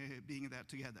being there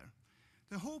together.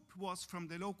 The hope was from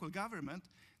the local government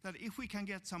that if we can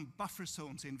get some buffer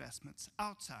zones investments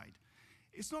outside,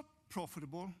 it's not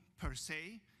profitable per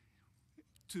se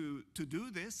to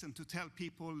do this and to tell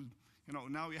people, you know,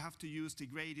 now you have to use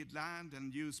degraded land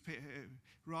and use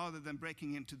rather than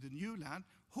breaking into the new land,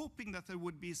 hoping that there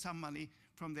would be some money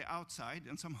from the outside,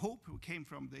 and some hope came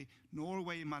from the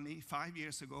Norway money 5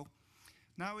 years ago.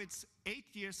 Now it's 8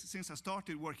 years since I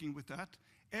started working with that.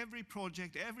 Every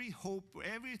project, every hope,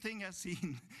 everything I've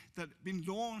seen that been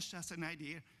launched as an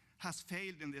idea has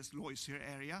failed in this Loisier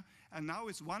area. And now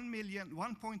it's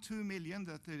 1.2 million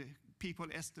that the people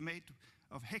estimate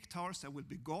of hectares that will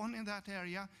be gone in that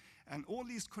area. And all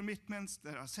these commitments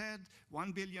that are said,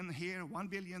 1 billion here, 1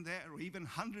 billion there, or even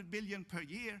 100 billion per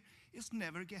year, is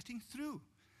never getting through.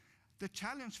 The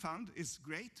Challenge Fund is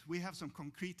great. We have some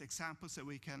concrete examples that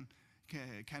we can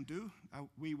do.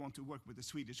 We want to work with the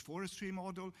Swedish forestry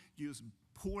model, use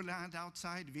poor land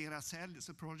outside. Veracel is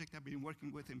a project I've been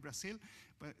working with in Brazil,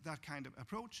 but that kind of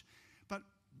approach. But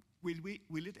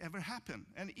will it ever happen?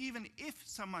 And even if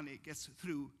some money gets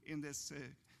through in this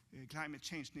climate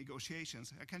change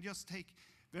negotiations, I can just take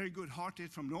very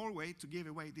good-hearted from Norway to give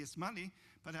away this money,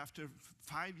 but after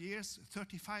 5 years,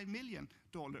 $35 million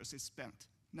is spent.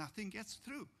 Nothing gets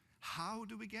through. How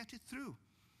do we get it through?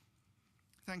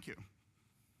 Thank you.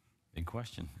 Big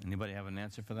question. Anybody have an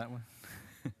answer for that one?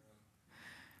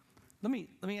 Let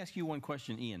me ask you one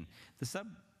question, Ian. The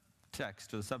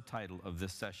subtext or the subtitle of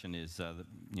this session is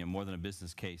more than a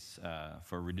business case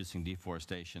for reducing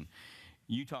deforestation.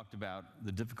 You talked about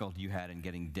the difficulty you had in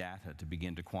getting data to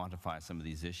begin to quantify some of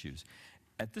these issues.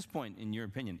 At this point, in your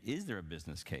opinion, is there a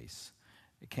business case?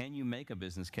 Can you make a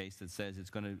business case that says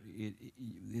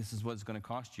this is what it's going to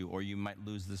cost you, or you might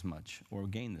lose this much, or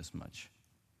gain this much?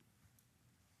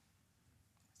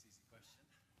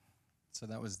 So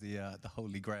that was the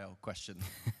holy grail question.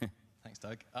 Thanks,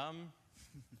 Doug.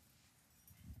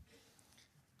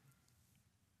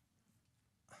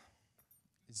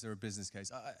 Is there a business case?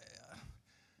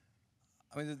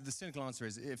 I mean, the cynical answer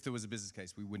is, if there was a business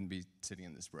case, we wouldn't be sitting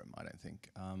in this room, I don't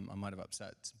think. I might have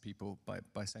upset some people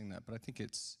by saying that, but I think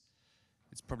it's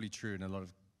probably true in a lot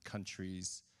of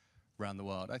countries around the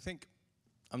world. I think,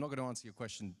 I'm not going to answer your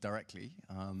question directly,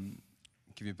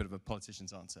 give you a bit of a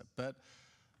politician's answer, but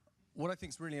what I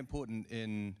think is really important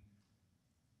in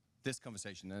this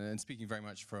conversation, and speaking very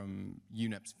much from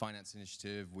UNEP's finance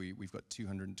initiative, we've got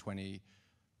 220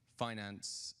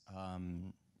 finance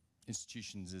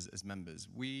institutions as members.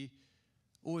 We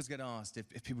always get asked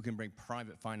if people can bring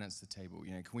private finance to the table.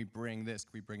 You know, can we bring this,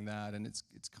 can we bring that? And it's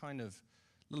kind of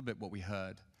a little bit what we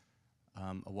heard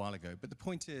a while ago. But the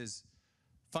point is,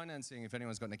 financing, if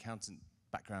anyone's got an accountant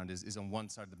background, is on one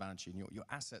side of the balance sheet, and your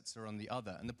assets are on the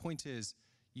other. And the point is,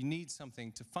 you need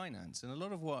something to finance. And a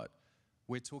lot of what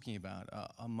we're talking about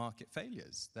are market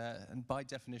failures. And by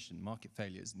definition, market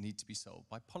failures need to be solved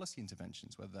by policy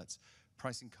interventions, whether that's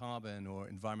pricing carbon or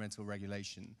environmental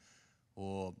regulation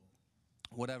or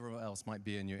whatever else might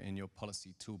be in your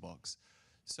policy toolbox.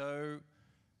 So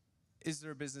is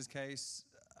there a business case?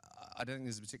 I don't think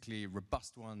there's a particularly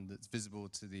robust one that's visible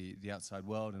to the outside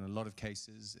world in a lot of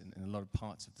cases, in a lot of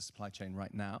parts of the supply chain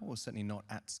right now, or certainly not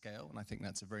at scale. And I think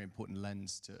that's a very important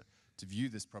lens to view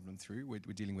this problem through.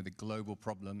 We're dealing with a global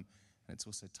problem, and it's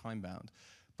also time-bound.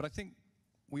 But I think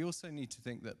we also need to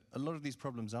think that a lot of these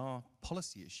problems are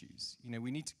policy issues. You know,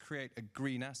 we need to create a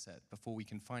green asset before we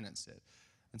can finance it.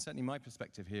 And certainly my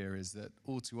perspective here is that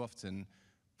all too often,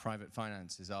 private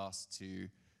finance is asked to,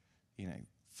 you know,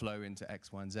 flow into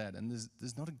X, Y, and Z, and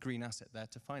there's not a green asset there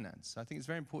to finance. So I think it's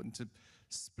very important to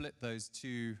split those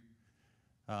two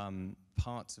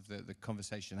parts of the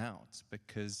conversation out,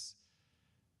 because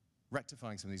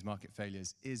rectifying some of these market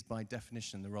failures is by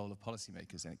definition the role of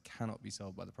policymakers, and it cannot be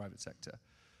solved by the private sector.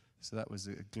 So that was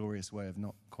a glorious way of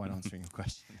not quite answering your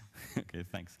question. Okay,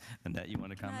 thanks. Annette, you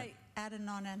want to comment? Can I add a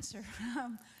non-answer?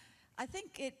 I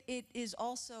think it is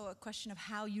also a question of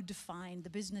how you define the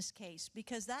business case,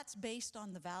 because that's based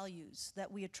on the values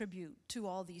that we attribute to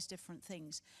all these different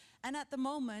things. And at the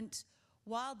moment,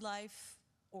 wildlife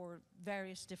or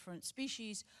various different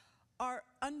species are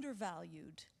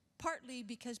undervalued, partly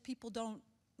because people don't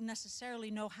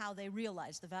necessarily know how they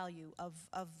realize the value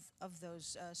of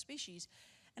those species.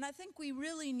 And I think we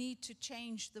really need to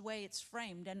change the way it's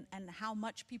framed and how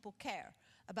much people care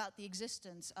about the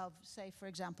existence of, say, for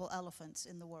example, elephants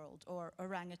in the world, or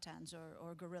orangutans,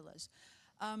 or gorillas.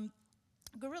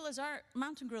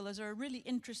 Mountain gorillas are a really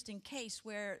interesting case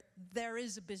where there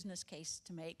is a business case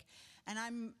to make. And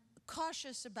I'm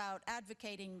cautious about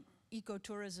advocating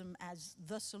ecotourism as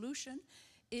the solution.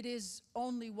 It is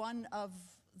only one of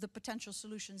the potential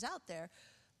solutions out there.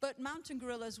 But mountain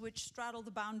gorillas, which straddle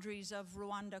the boundaries of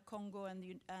Rwanda, Congo, and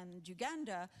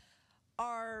Uganda,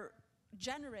 are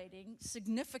generating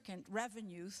significant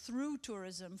revenue through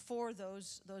tourism for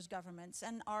those governments,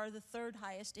 and are the third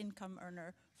highest income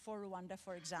earner for Rwanda,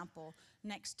 for example,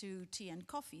 next to tea and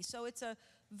coffee. So it's a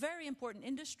very important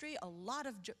industry. A lot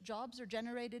of jobs are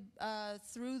generated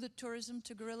through the tourism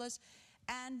to gorillas,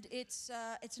 and it's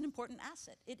an important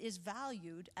asset. It is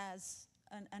valued as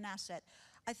an asset.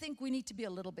 I think we need to be a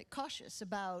little bit cautious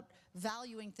about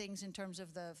valuing things in terms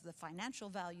of the financial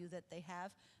value that they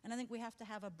have, and I think we have to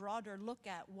have a broader look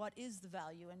at what is the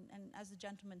value, and as the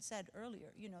gentleman said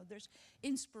earlier, you know, there's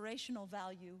inspirational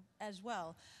value as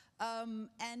well.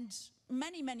 And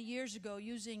many, many years ago,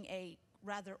 using a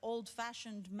rather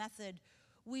old-fashioned method,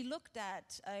 we looked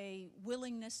at a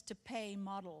willingness to pay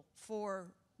model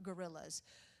for gorillas,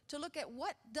 to look at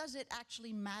what does it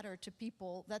actually matter to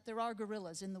people that there are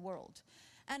gorillas in the world.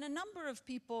 And a number of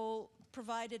people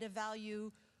provided a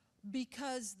value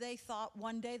because they thought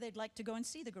one day they'd like to go and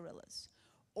see the gorillas,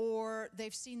 or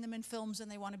they've seen them in films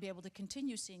and they want to be able to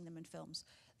continue seeing them in films.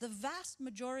 The vast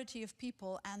majority of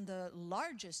people, and the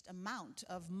largest amount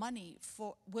of money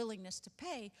for willingness to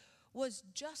pay, was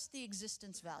just the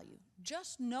existence value.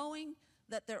 Just knowing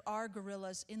that there are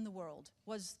gorillas in the world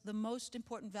was the most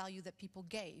important value that people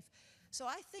gave. So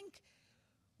I think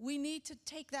we need to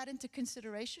take that into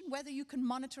consideration. Whether you can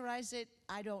monetize it,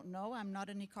 I don't know. I'm not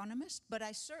an economist, but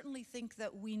I certainly think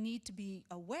that we need to be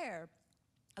aware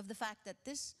of the fact that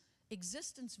this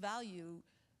existence value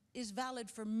is valid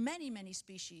for many, many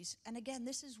species. And again,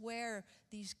 this is where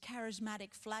these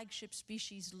charismatic flagship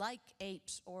species like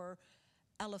apes or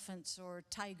elephants or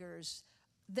tigers,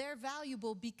 they're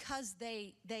valuable because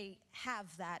they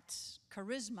have that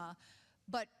charisma,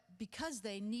 but because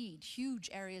they need huge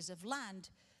areas of land,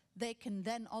 they can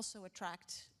then also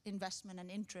attract investment and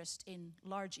interest in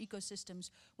large ecosystems,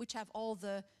 which have all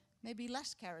the maybe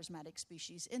less charismatic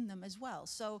species in them as well.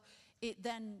 So it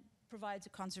then provides a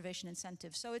conservation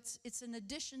incentive. So it's an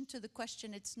addition to the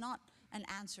question, it's not an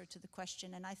answer to the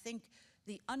question. And I think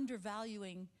the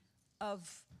undervaluing of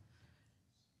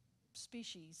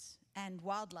species and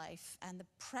wildlife and the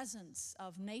presence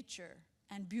of nature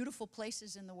and beautiful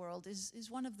places in the world is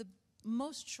one of the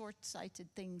most short-sighted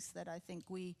things that I think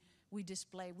we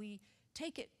display. We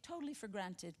take it totally for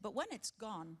granted, but when it's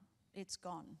gone, it's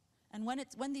gone. And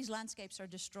when these landscapes are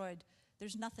destroyed,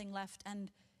 there's nothing left,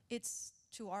 and it's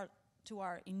to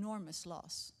our enormous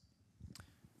loss.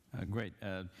 Great.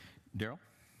 Daryl?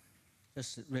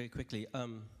 Just very quickly.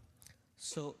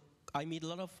 So I meet a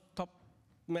lot of top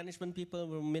management people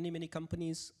from many, many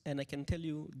companies, and I can tell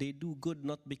you they do good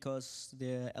not because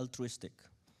they're altruistic.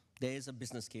 There is a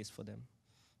business case for them.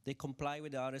 They comply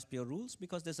with the RSPO rules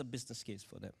because there's a business case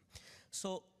for them.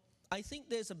 So I think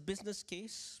there's a business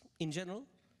case in general,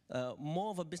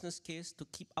 more of a business case to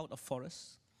keep out of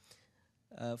forests.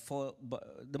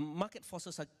 The market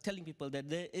forces are telling people that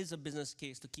there is a business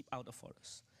case to keep out of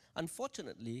forests.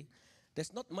 Unfortunately,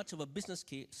 there's not much of a business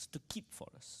case to keep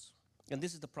forests, and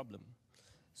this is the problem.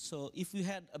 So if we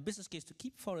had a business case to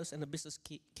keep forests and a business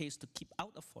case to keep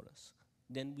out of forests,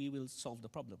 then we will solve the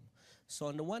problem. So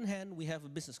on the one hand, we have a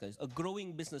business case, a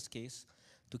growing business case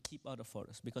to keep out of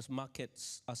forests, because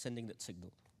markets are sending that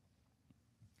signal.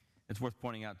 It's worth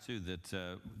pointing out, too, that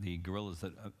the gorillas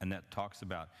that Annette talks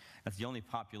about, that's the only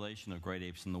population of great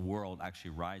apes in the world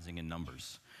actually rising in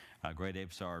numbers. Great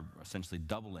apes are essentially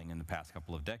doubling in the past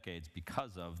couple of decades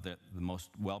because of the most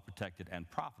well-protected and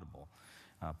profitable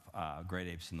great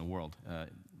apes in the world.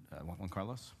 Juan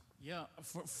Carlos? Yeah,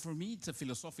 for me, it's a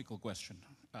philosophical question.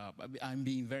 I'm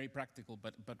being very practical,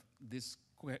 but this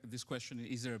question,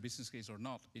 is there a business case or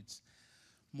not? It's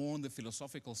more on the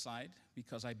philosophical side,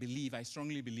 because I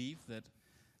strongly believe that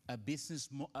a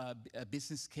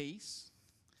business case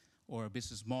or a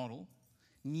business model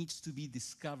needs to be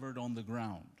discovered on the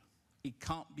ground. It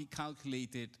can't be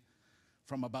calculated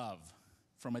from above,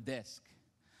 from a desk.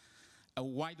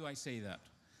 Why do I say that?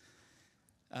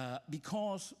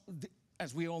 Because,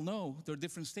 as we all know, there are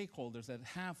different stakeholders that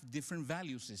have different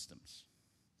value systems.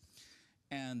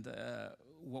 And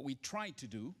what we try to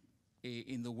do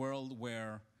in the world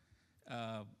where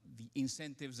the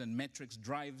incentives and metrics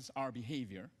drives our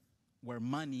behavior, where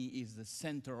money is the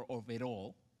center of it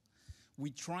all,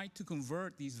 we try to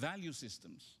convert these value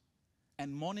systems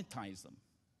and monetize them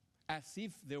as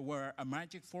if there were a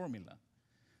magic formula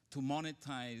to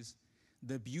monetize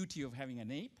the beauty of having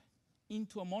an ape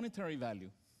into a monetary value.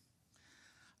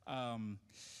 And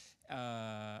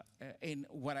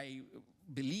what I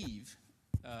believe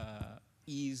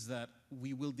is that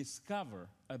we will discover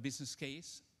a business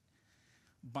case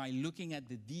by looking at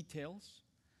the details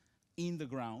in the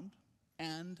ground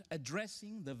and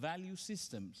addressing the value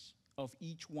systems of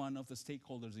each one of the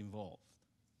stakeholders involved.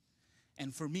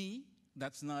 And for me,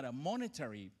 that's not a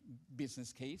monetary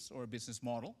business case or a business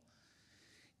model.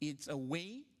 It's a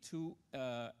way to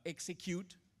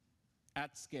execute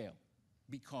at scale,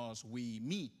 because whoever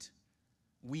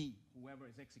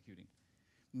is executing,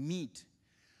 meet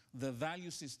the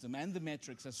value system and the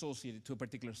metrics associated to a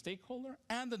particular stakeholder,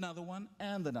 and another one,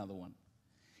 and another one.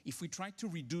 If we try to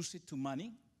reduce it to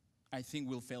money, I think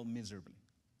we'll fail miserably,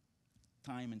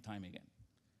 time and time again.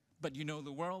 But you know,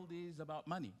 the world is about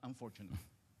money, unfortunately.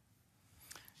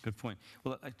 Good point.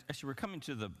 Well, actually, we're coming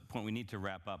to the point we need to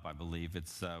wrap up, I believe.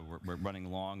 It's, we're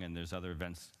running long, and there's other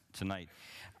events tonight.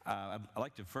 I'd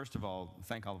like to, first of all,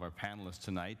 thank all of our panelists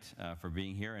tonight for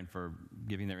being here and for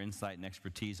giving their insight and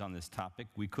expertise on this topic.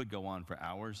 We could go on for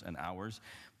hours and hours,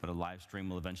 but a live stream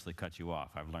will eventually cut you off.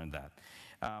 I've learned that.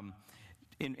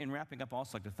 In wrapping up, I'd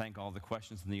also like to thank all the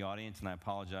questions in the audience, and I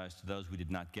apologize to those we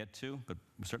did not get to, but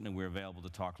certainly we're available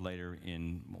to talk later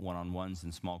in one-on-ones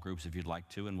and small groups if you'd like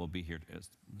to, and we'll be here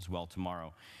as well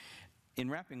tomorrow. In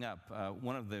wrapping up,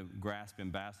 one of the GRASP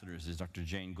ambassadors is Dr.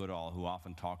 Jane Goodall, who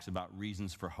often talks about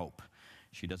reasons for hope.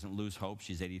 She doesn't lose hope.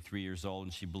 She's 83 years old,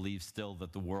 and she believes still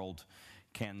that the world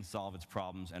can solve its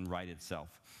problems and right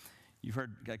itself. You've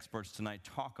heard experts tonight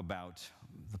talk about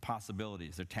the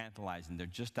possibilities. They're tantalizing. They're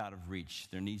just out of reach.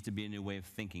 There needs to be a new way of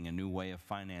thinking, a new way of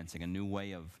financing, a new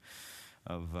way of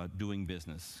doing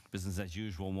business. Business as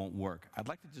usual won't work. I'd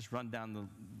like to just run down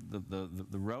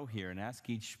the row here and ask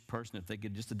each person if they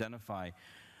could just identify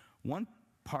one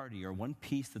party or one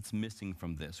piece that's missing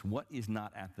from this. What is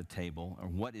not at the table, or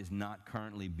what is not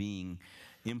currently being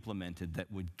implemented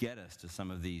that would get us to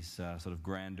some of these sort of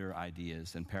grander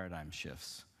ideas and paradigm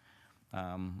shifts?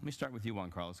 Let me start with you, Juan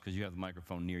Carlos, because you have the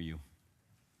microphone near you.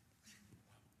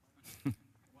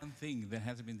 One thing that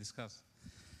hasn't been discussed.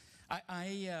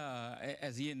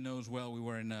 As Ian knows well, we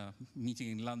were in a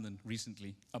meeting in London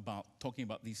recently talking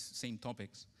about these same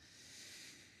topics.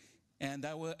 And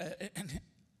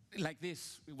like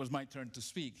this, it was my turn to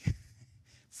speak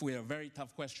for a very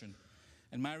tough question.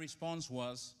 And my response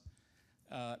was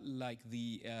like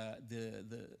the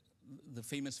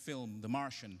famous film, The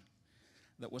Martian,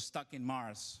 that was stuck in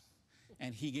Mars,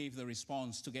 and he gave the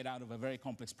response to get out of a very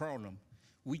complex problem.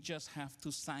 We just have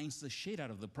to science the shit out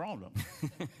of the problem.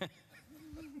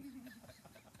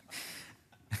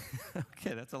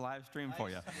 Okay, that's a live stream for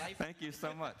you. Thank you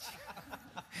so much.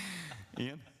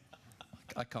 Ian?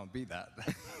 I can't beat that.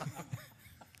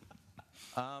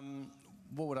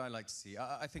 What would I like to see?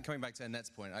 I think coming back to Annette's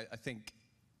point, I think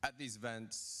at these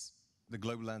events, the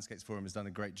Global Landscapes Forum has done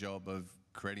a great job of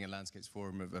creating a landscapes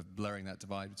forum, of blurring that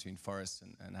divide between forests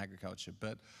and agriculture.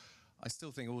 But I still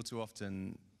think all too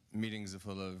often meetings are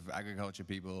full of agriculture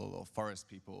people or forest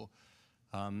people.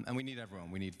 And we need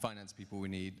everyone. We need finance people, we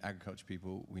need agriculture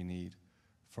people, we need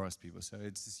forest people. So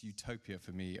it's this utopia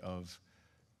for me of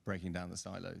breaking down the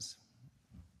silos.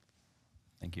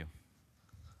 Thank you.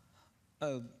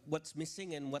 What's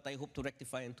missing and what I hope to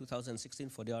rectify in 2016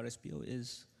 for the RSPO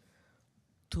is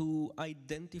to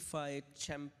identify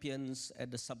champions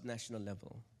at the subnational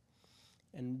level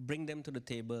and bring them to the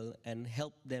table and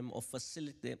help them or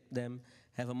facilitate them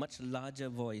have a much larger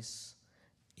voice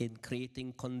in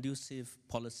creating conducive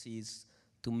policies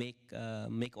to make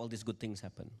all these good things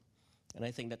happen. And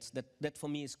I think that for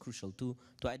me is crucial, to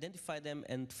identify them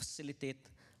and facilitate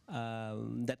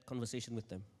that conversation with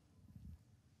them.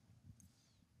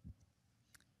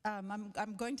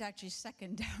 I'm going to actually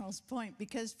second Daryl's point,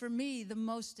 because for me, the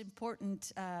most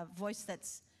important voice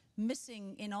that's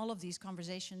missing in all of these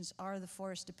conversations are the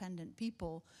forest-dependent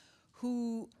people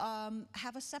who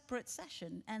have a separate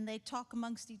session, and they talk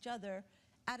amongst each other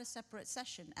at a separate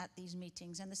session at these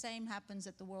meetings. And the same happens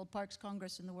at the World Parks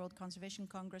Congress and the World Conservation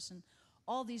Congress and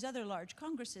all these other large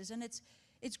congresses. And it's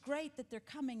great that they're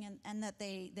coming and that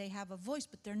they have a voice,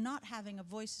 but they're not having a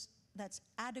voice that's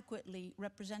adequately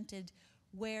represented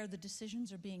where the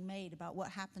decisions are being made about what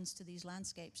happens to these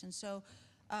landscapes. And so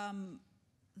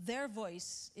their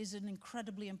voice is an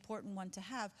incredibly important one to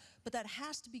have, but that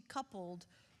has to be coupled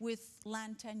with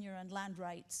land tenure and land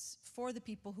rights for the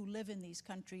people who live in these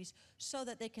countries, so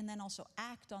that they can then also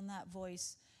act on that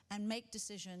voice and make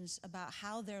decisions about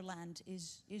how their land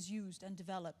is used and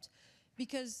developed.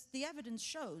 Because the evidence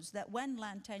shows that when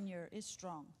land tenure is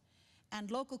strong and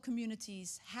local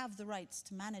communities have the rights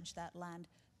to manage that land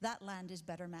is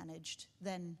better managed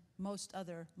than most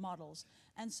other models.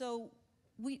 And so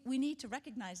we need to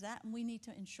recognize that, and we need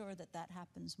to ensure that that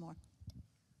happens more.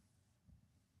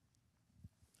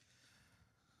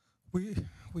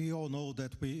 we all know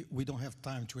that we don't have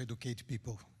time to educate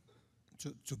people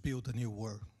to build a new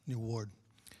world.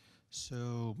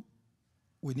 So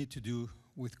we need to do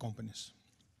with companies.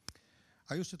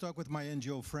 I used to talk with my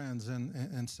NGO friends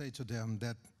and say to them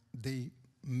that they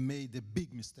made a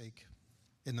big mistake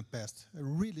in the past, a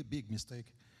really big mistake,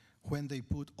 when they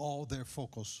put all their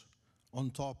focus on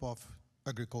top of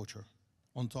agriculture,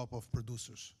 on top of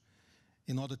producers,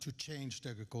 in order to change the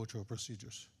agricultural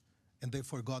procedures. And they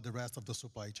forgot the rest of the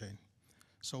supply chain.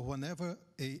 So whenever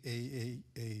a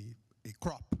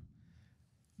crop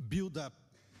build up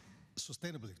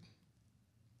sustainably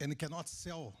and cannot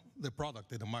sell the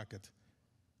product in the market,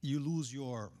 you lose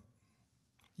your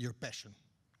passion.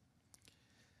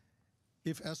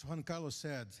 If, as Juan Carlos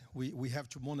said, we have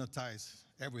to monetize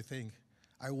everything,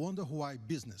 I wonder why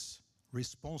business,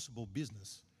 responsible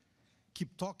business,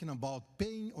 keep talking about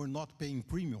paying or not paying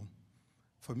premium.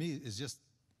 For me,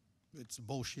 it's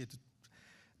bullshit.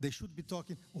 They should be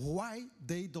talking why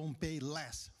they don't pay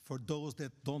less for those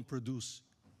that don't produce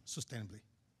sustainably.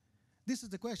 This is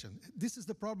the question. This is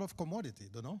the problem of commodity,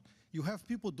 you know? You have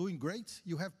people doing great,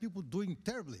 you have people doing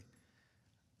terribly.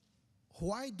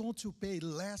 Why don't you pay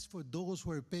less for those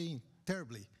who are paying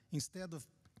terribly instead of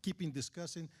keeping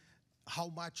discussing how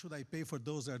much should I pay for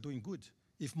those that are doing good?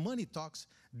 If money talks,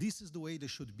 this is the way they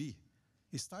should be.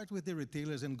 You start with the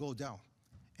retailers and go down.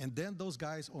 And then those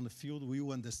guys on the field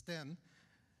will understand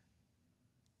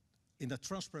in a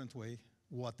transparent way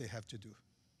what they have to do.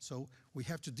 So we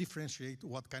have to differentiate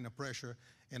what kind of pressure,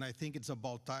 and I think it's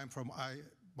about time for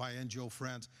my NGO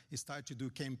friends start to do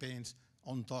campaigns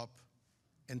on top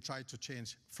and try to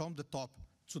change from the top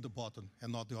to the bottom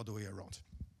and not the other way around.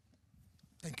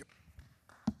 Thank you.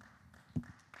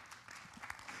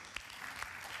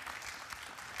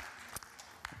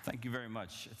 Thank you very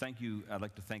much. Thank you. I'd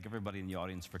like to thank everybody in the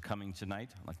audience for coming tonight.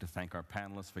 I'd like to thank our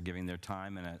panelists for giving their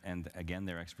time and again,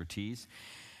 their expertise.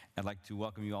 I'd like to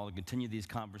welcome you all to continue these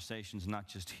conversations, not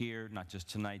just here, not just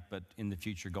tonight, but in the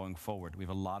future going forward. We have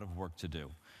a lot of work to do,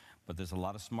 but there's a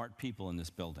lot of smart people in this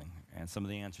building, and some of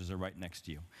the answers are right next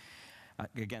to you.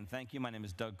 Again, thank you. My name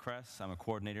is Doug Kress. I'm a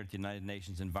coordinator at the United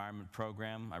Nations Environment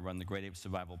Program. I run the Great Ape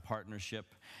Survival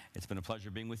Partnership. It's been a pleasure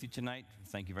being with you tonight.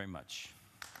 Thank you very much.